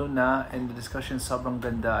to go na, and the discussion sobrang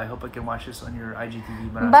ganda. I hope I can watch this on your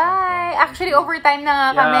IGTV. Bye! Actually, overtime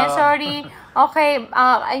na nga kami. Yeah. Sorry. Okay,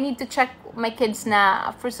 I need to check my kids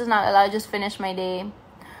na. First is not allowed. Just finish my day.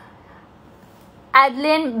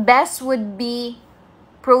 Adlin, best would be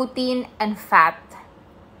protein and fat.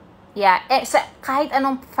 Yeah. Kahit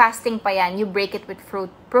anong fasting pa yan, you break it with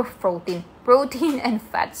protein. Protein and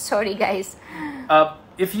fat. Sorry, guys.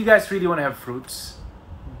 If you guys really want to have fruits,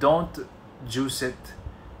 don't juice it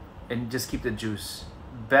and just keep the juice.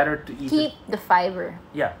 Better to eat Keep the fiber.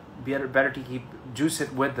 Yeah, better to juice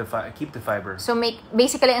it with keep the fiber. So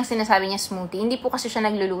basically ang sinasabi niya smoothie. Hindi po kasi siya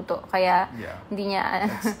nagluluto kaya hindi niya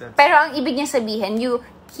That's pero ang ibig niya sabihin, you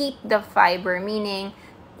keep the fiber, meaning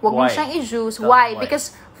wag mo Why? siyang i-juice. Why?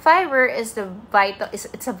 Because fiber is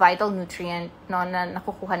it's a vital nutrient na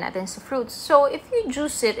nakukuha natin sa fruits. So if you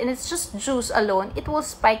juice it and it's just juice alone, it will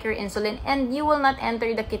spike your insulin and you will not enter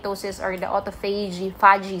the ketosis or the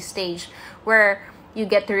autophagy stage where you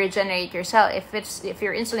get to regenerate yourself. If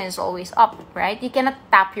your insulin is always up, right? You cannot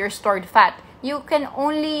tap your stored fat. You can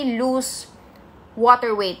only lose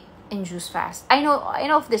water weight in juice fast. I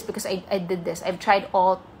know of this because I did this. I've tried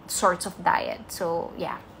all sorts of diet. So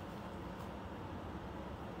yeah.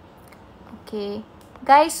 Okay.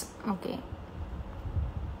 Guys, okay.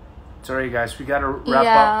 Sorry guys, we gotta wrap up.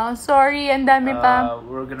 Yeah, sorry, ang dami pa.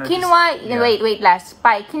 We're gonna quinoa, wait, last.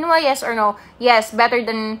 Pie. Quinoa, yes or no? Yes, better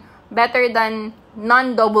than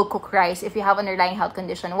non-double cook rice if you have underlying health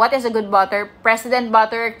condition. What is a good butter? President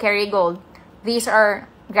butter, Kerrygold. These are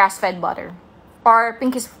grass-fed butter. Or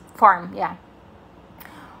Pinky's Farm, yeah.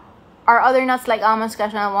 Are other nuts like almonds,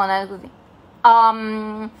 cashew, walnut,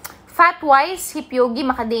 fat-wise, hip yogi,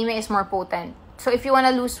 macadamia is more potent. So if you want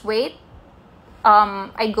to lose weight,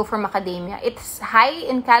 I'd go for macadamia. It's high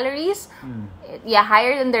in calories,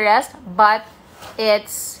 higher than the rest, but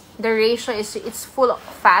the ratio it's full of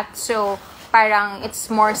fat, so parang it's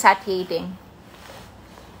more satiating.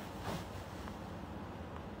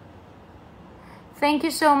 Thank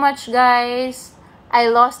you so much, guys. I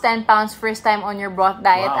lost 10 pounds first time on your broth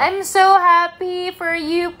diet. Wow. I'm so happy for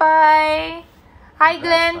you, Pai. Hi,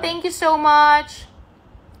 Glenn. Thank you so much.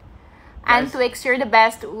 And Twix, you're the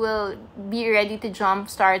best. We'll be ready to jump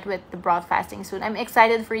start with the broth fasting soon. I'm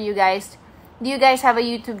excited for you guys. Do you guys have a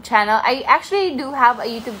YouTube channel? I actually do have a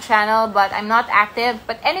YouTube channel, but I'm not active.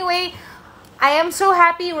 But anyway, I am so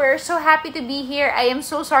happy. We're so happy to be here. I am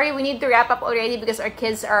so sorry we need to wrap up already because our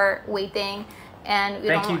kids are waiting. And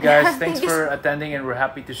thank you guys. Thanks for attending, and we're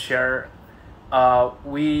happy to share.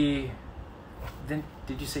 Did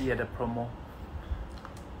you say you had a promo?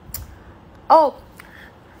 Oh,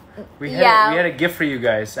 we had a gift for you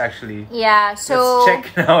guys actually. Yeah, so let's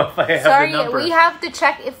check now if I have the number. We have to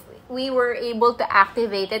check if we were able to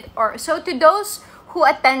activate it. Or so to those who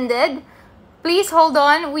attended, please hold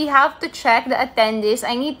on. We have to check the attendees.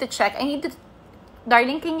 I need to check.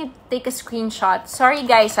 Darling, can you take a screenshot? Sorry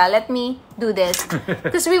guys, let me do this.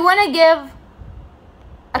 Because we want to give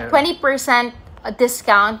a 20%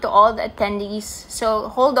 discount to all the attendees. So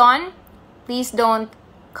hold on. Please don't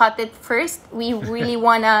cut it first. We really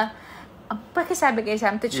want to... Pakisabi guys,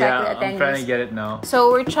 to check the attendees. I'm trying to get it now.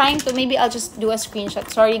 So we're trying to... Maybe I'll just do a screenshot.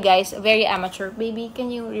 Sorry guys, very amateur. Baby,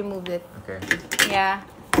 can you remove it? Okay. Yeah.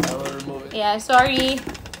 I will remove it. Yeah, sorry.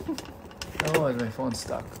 Oh, and my phone's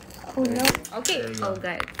stuck. Oh no. Okay. Oh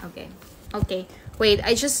god. Okay. Okay. Wait,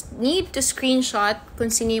 I just need to screenshot kung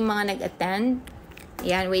sino yung mga nag-attend.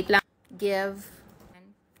 Yan, wait lang.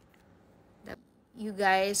 You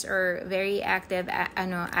guys are very active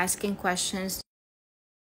asking questions.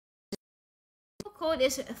 Code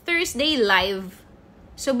is Thursday live.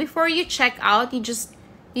 So before you check out, you just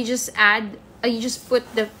put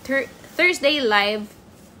the Thursday live.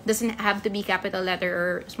 Doesn't have to be capital letter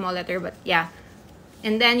or small letter, but yeah.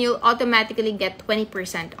 And then you'll automatically get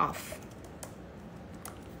 20% off.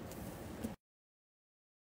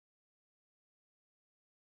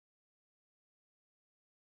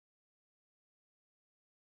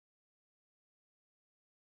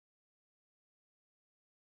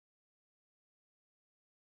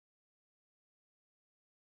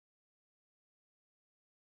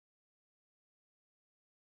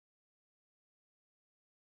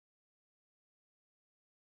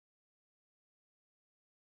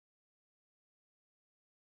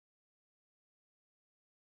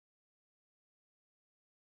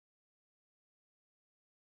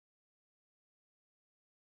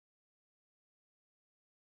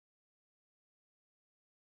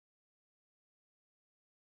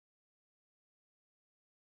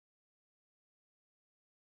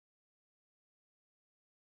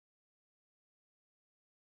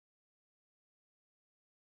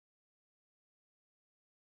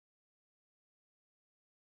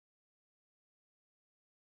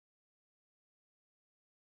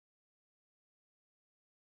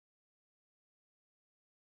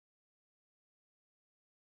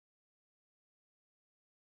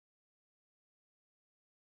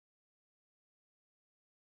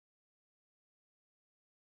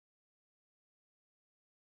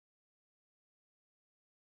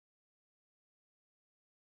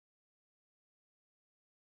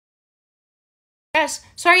 Yes,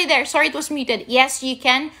 sorry there. Sorry it was muted. Yes, you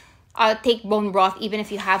can take bone broth even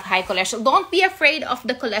if you have high cholesterol. Don't be afraid of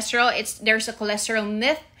the cholesterol. There's a cholesterol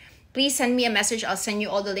myth. Please send me a message. I'll send you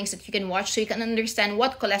all the links that you can watch so you can understand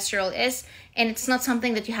what cholesterol is. And it's not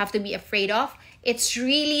something that you have to be afraid of. It's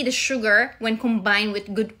really the sugar when combined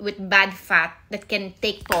with bad fat that can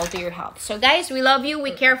take toll to your health. So guys, we love you.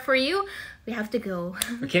 We care for you. We have to go.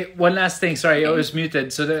 Okay, one last thing. Sorry, I was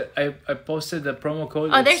muted. So I posted the promo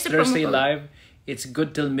code. Oh, there's it's the promo Thursday code. Live. It's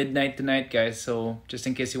good till midnight tonight, guys. So just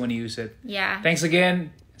in case you want to use it. Yeah. Thanks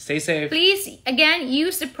again. Stay safe. Please, again,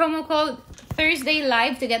 use the promo code Thursday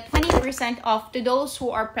Live to get 20% off to those who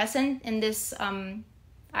are present in this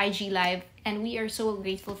IG Live. And we are so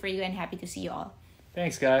grateful for you and happy to see you all.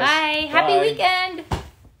 Thanks, guys. Bye. Happy weekend.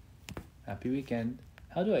 Happy weekend.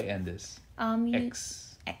 How do I end this?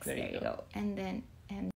 X. X. There you go. And then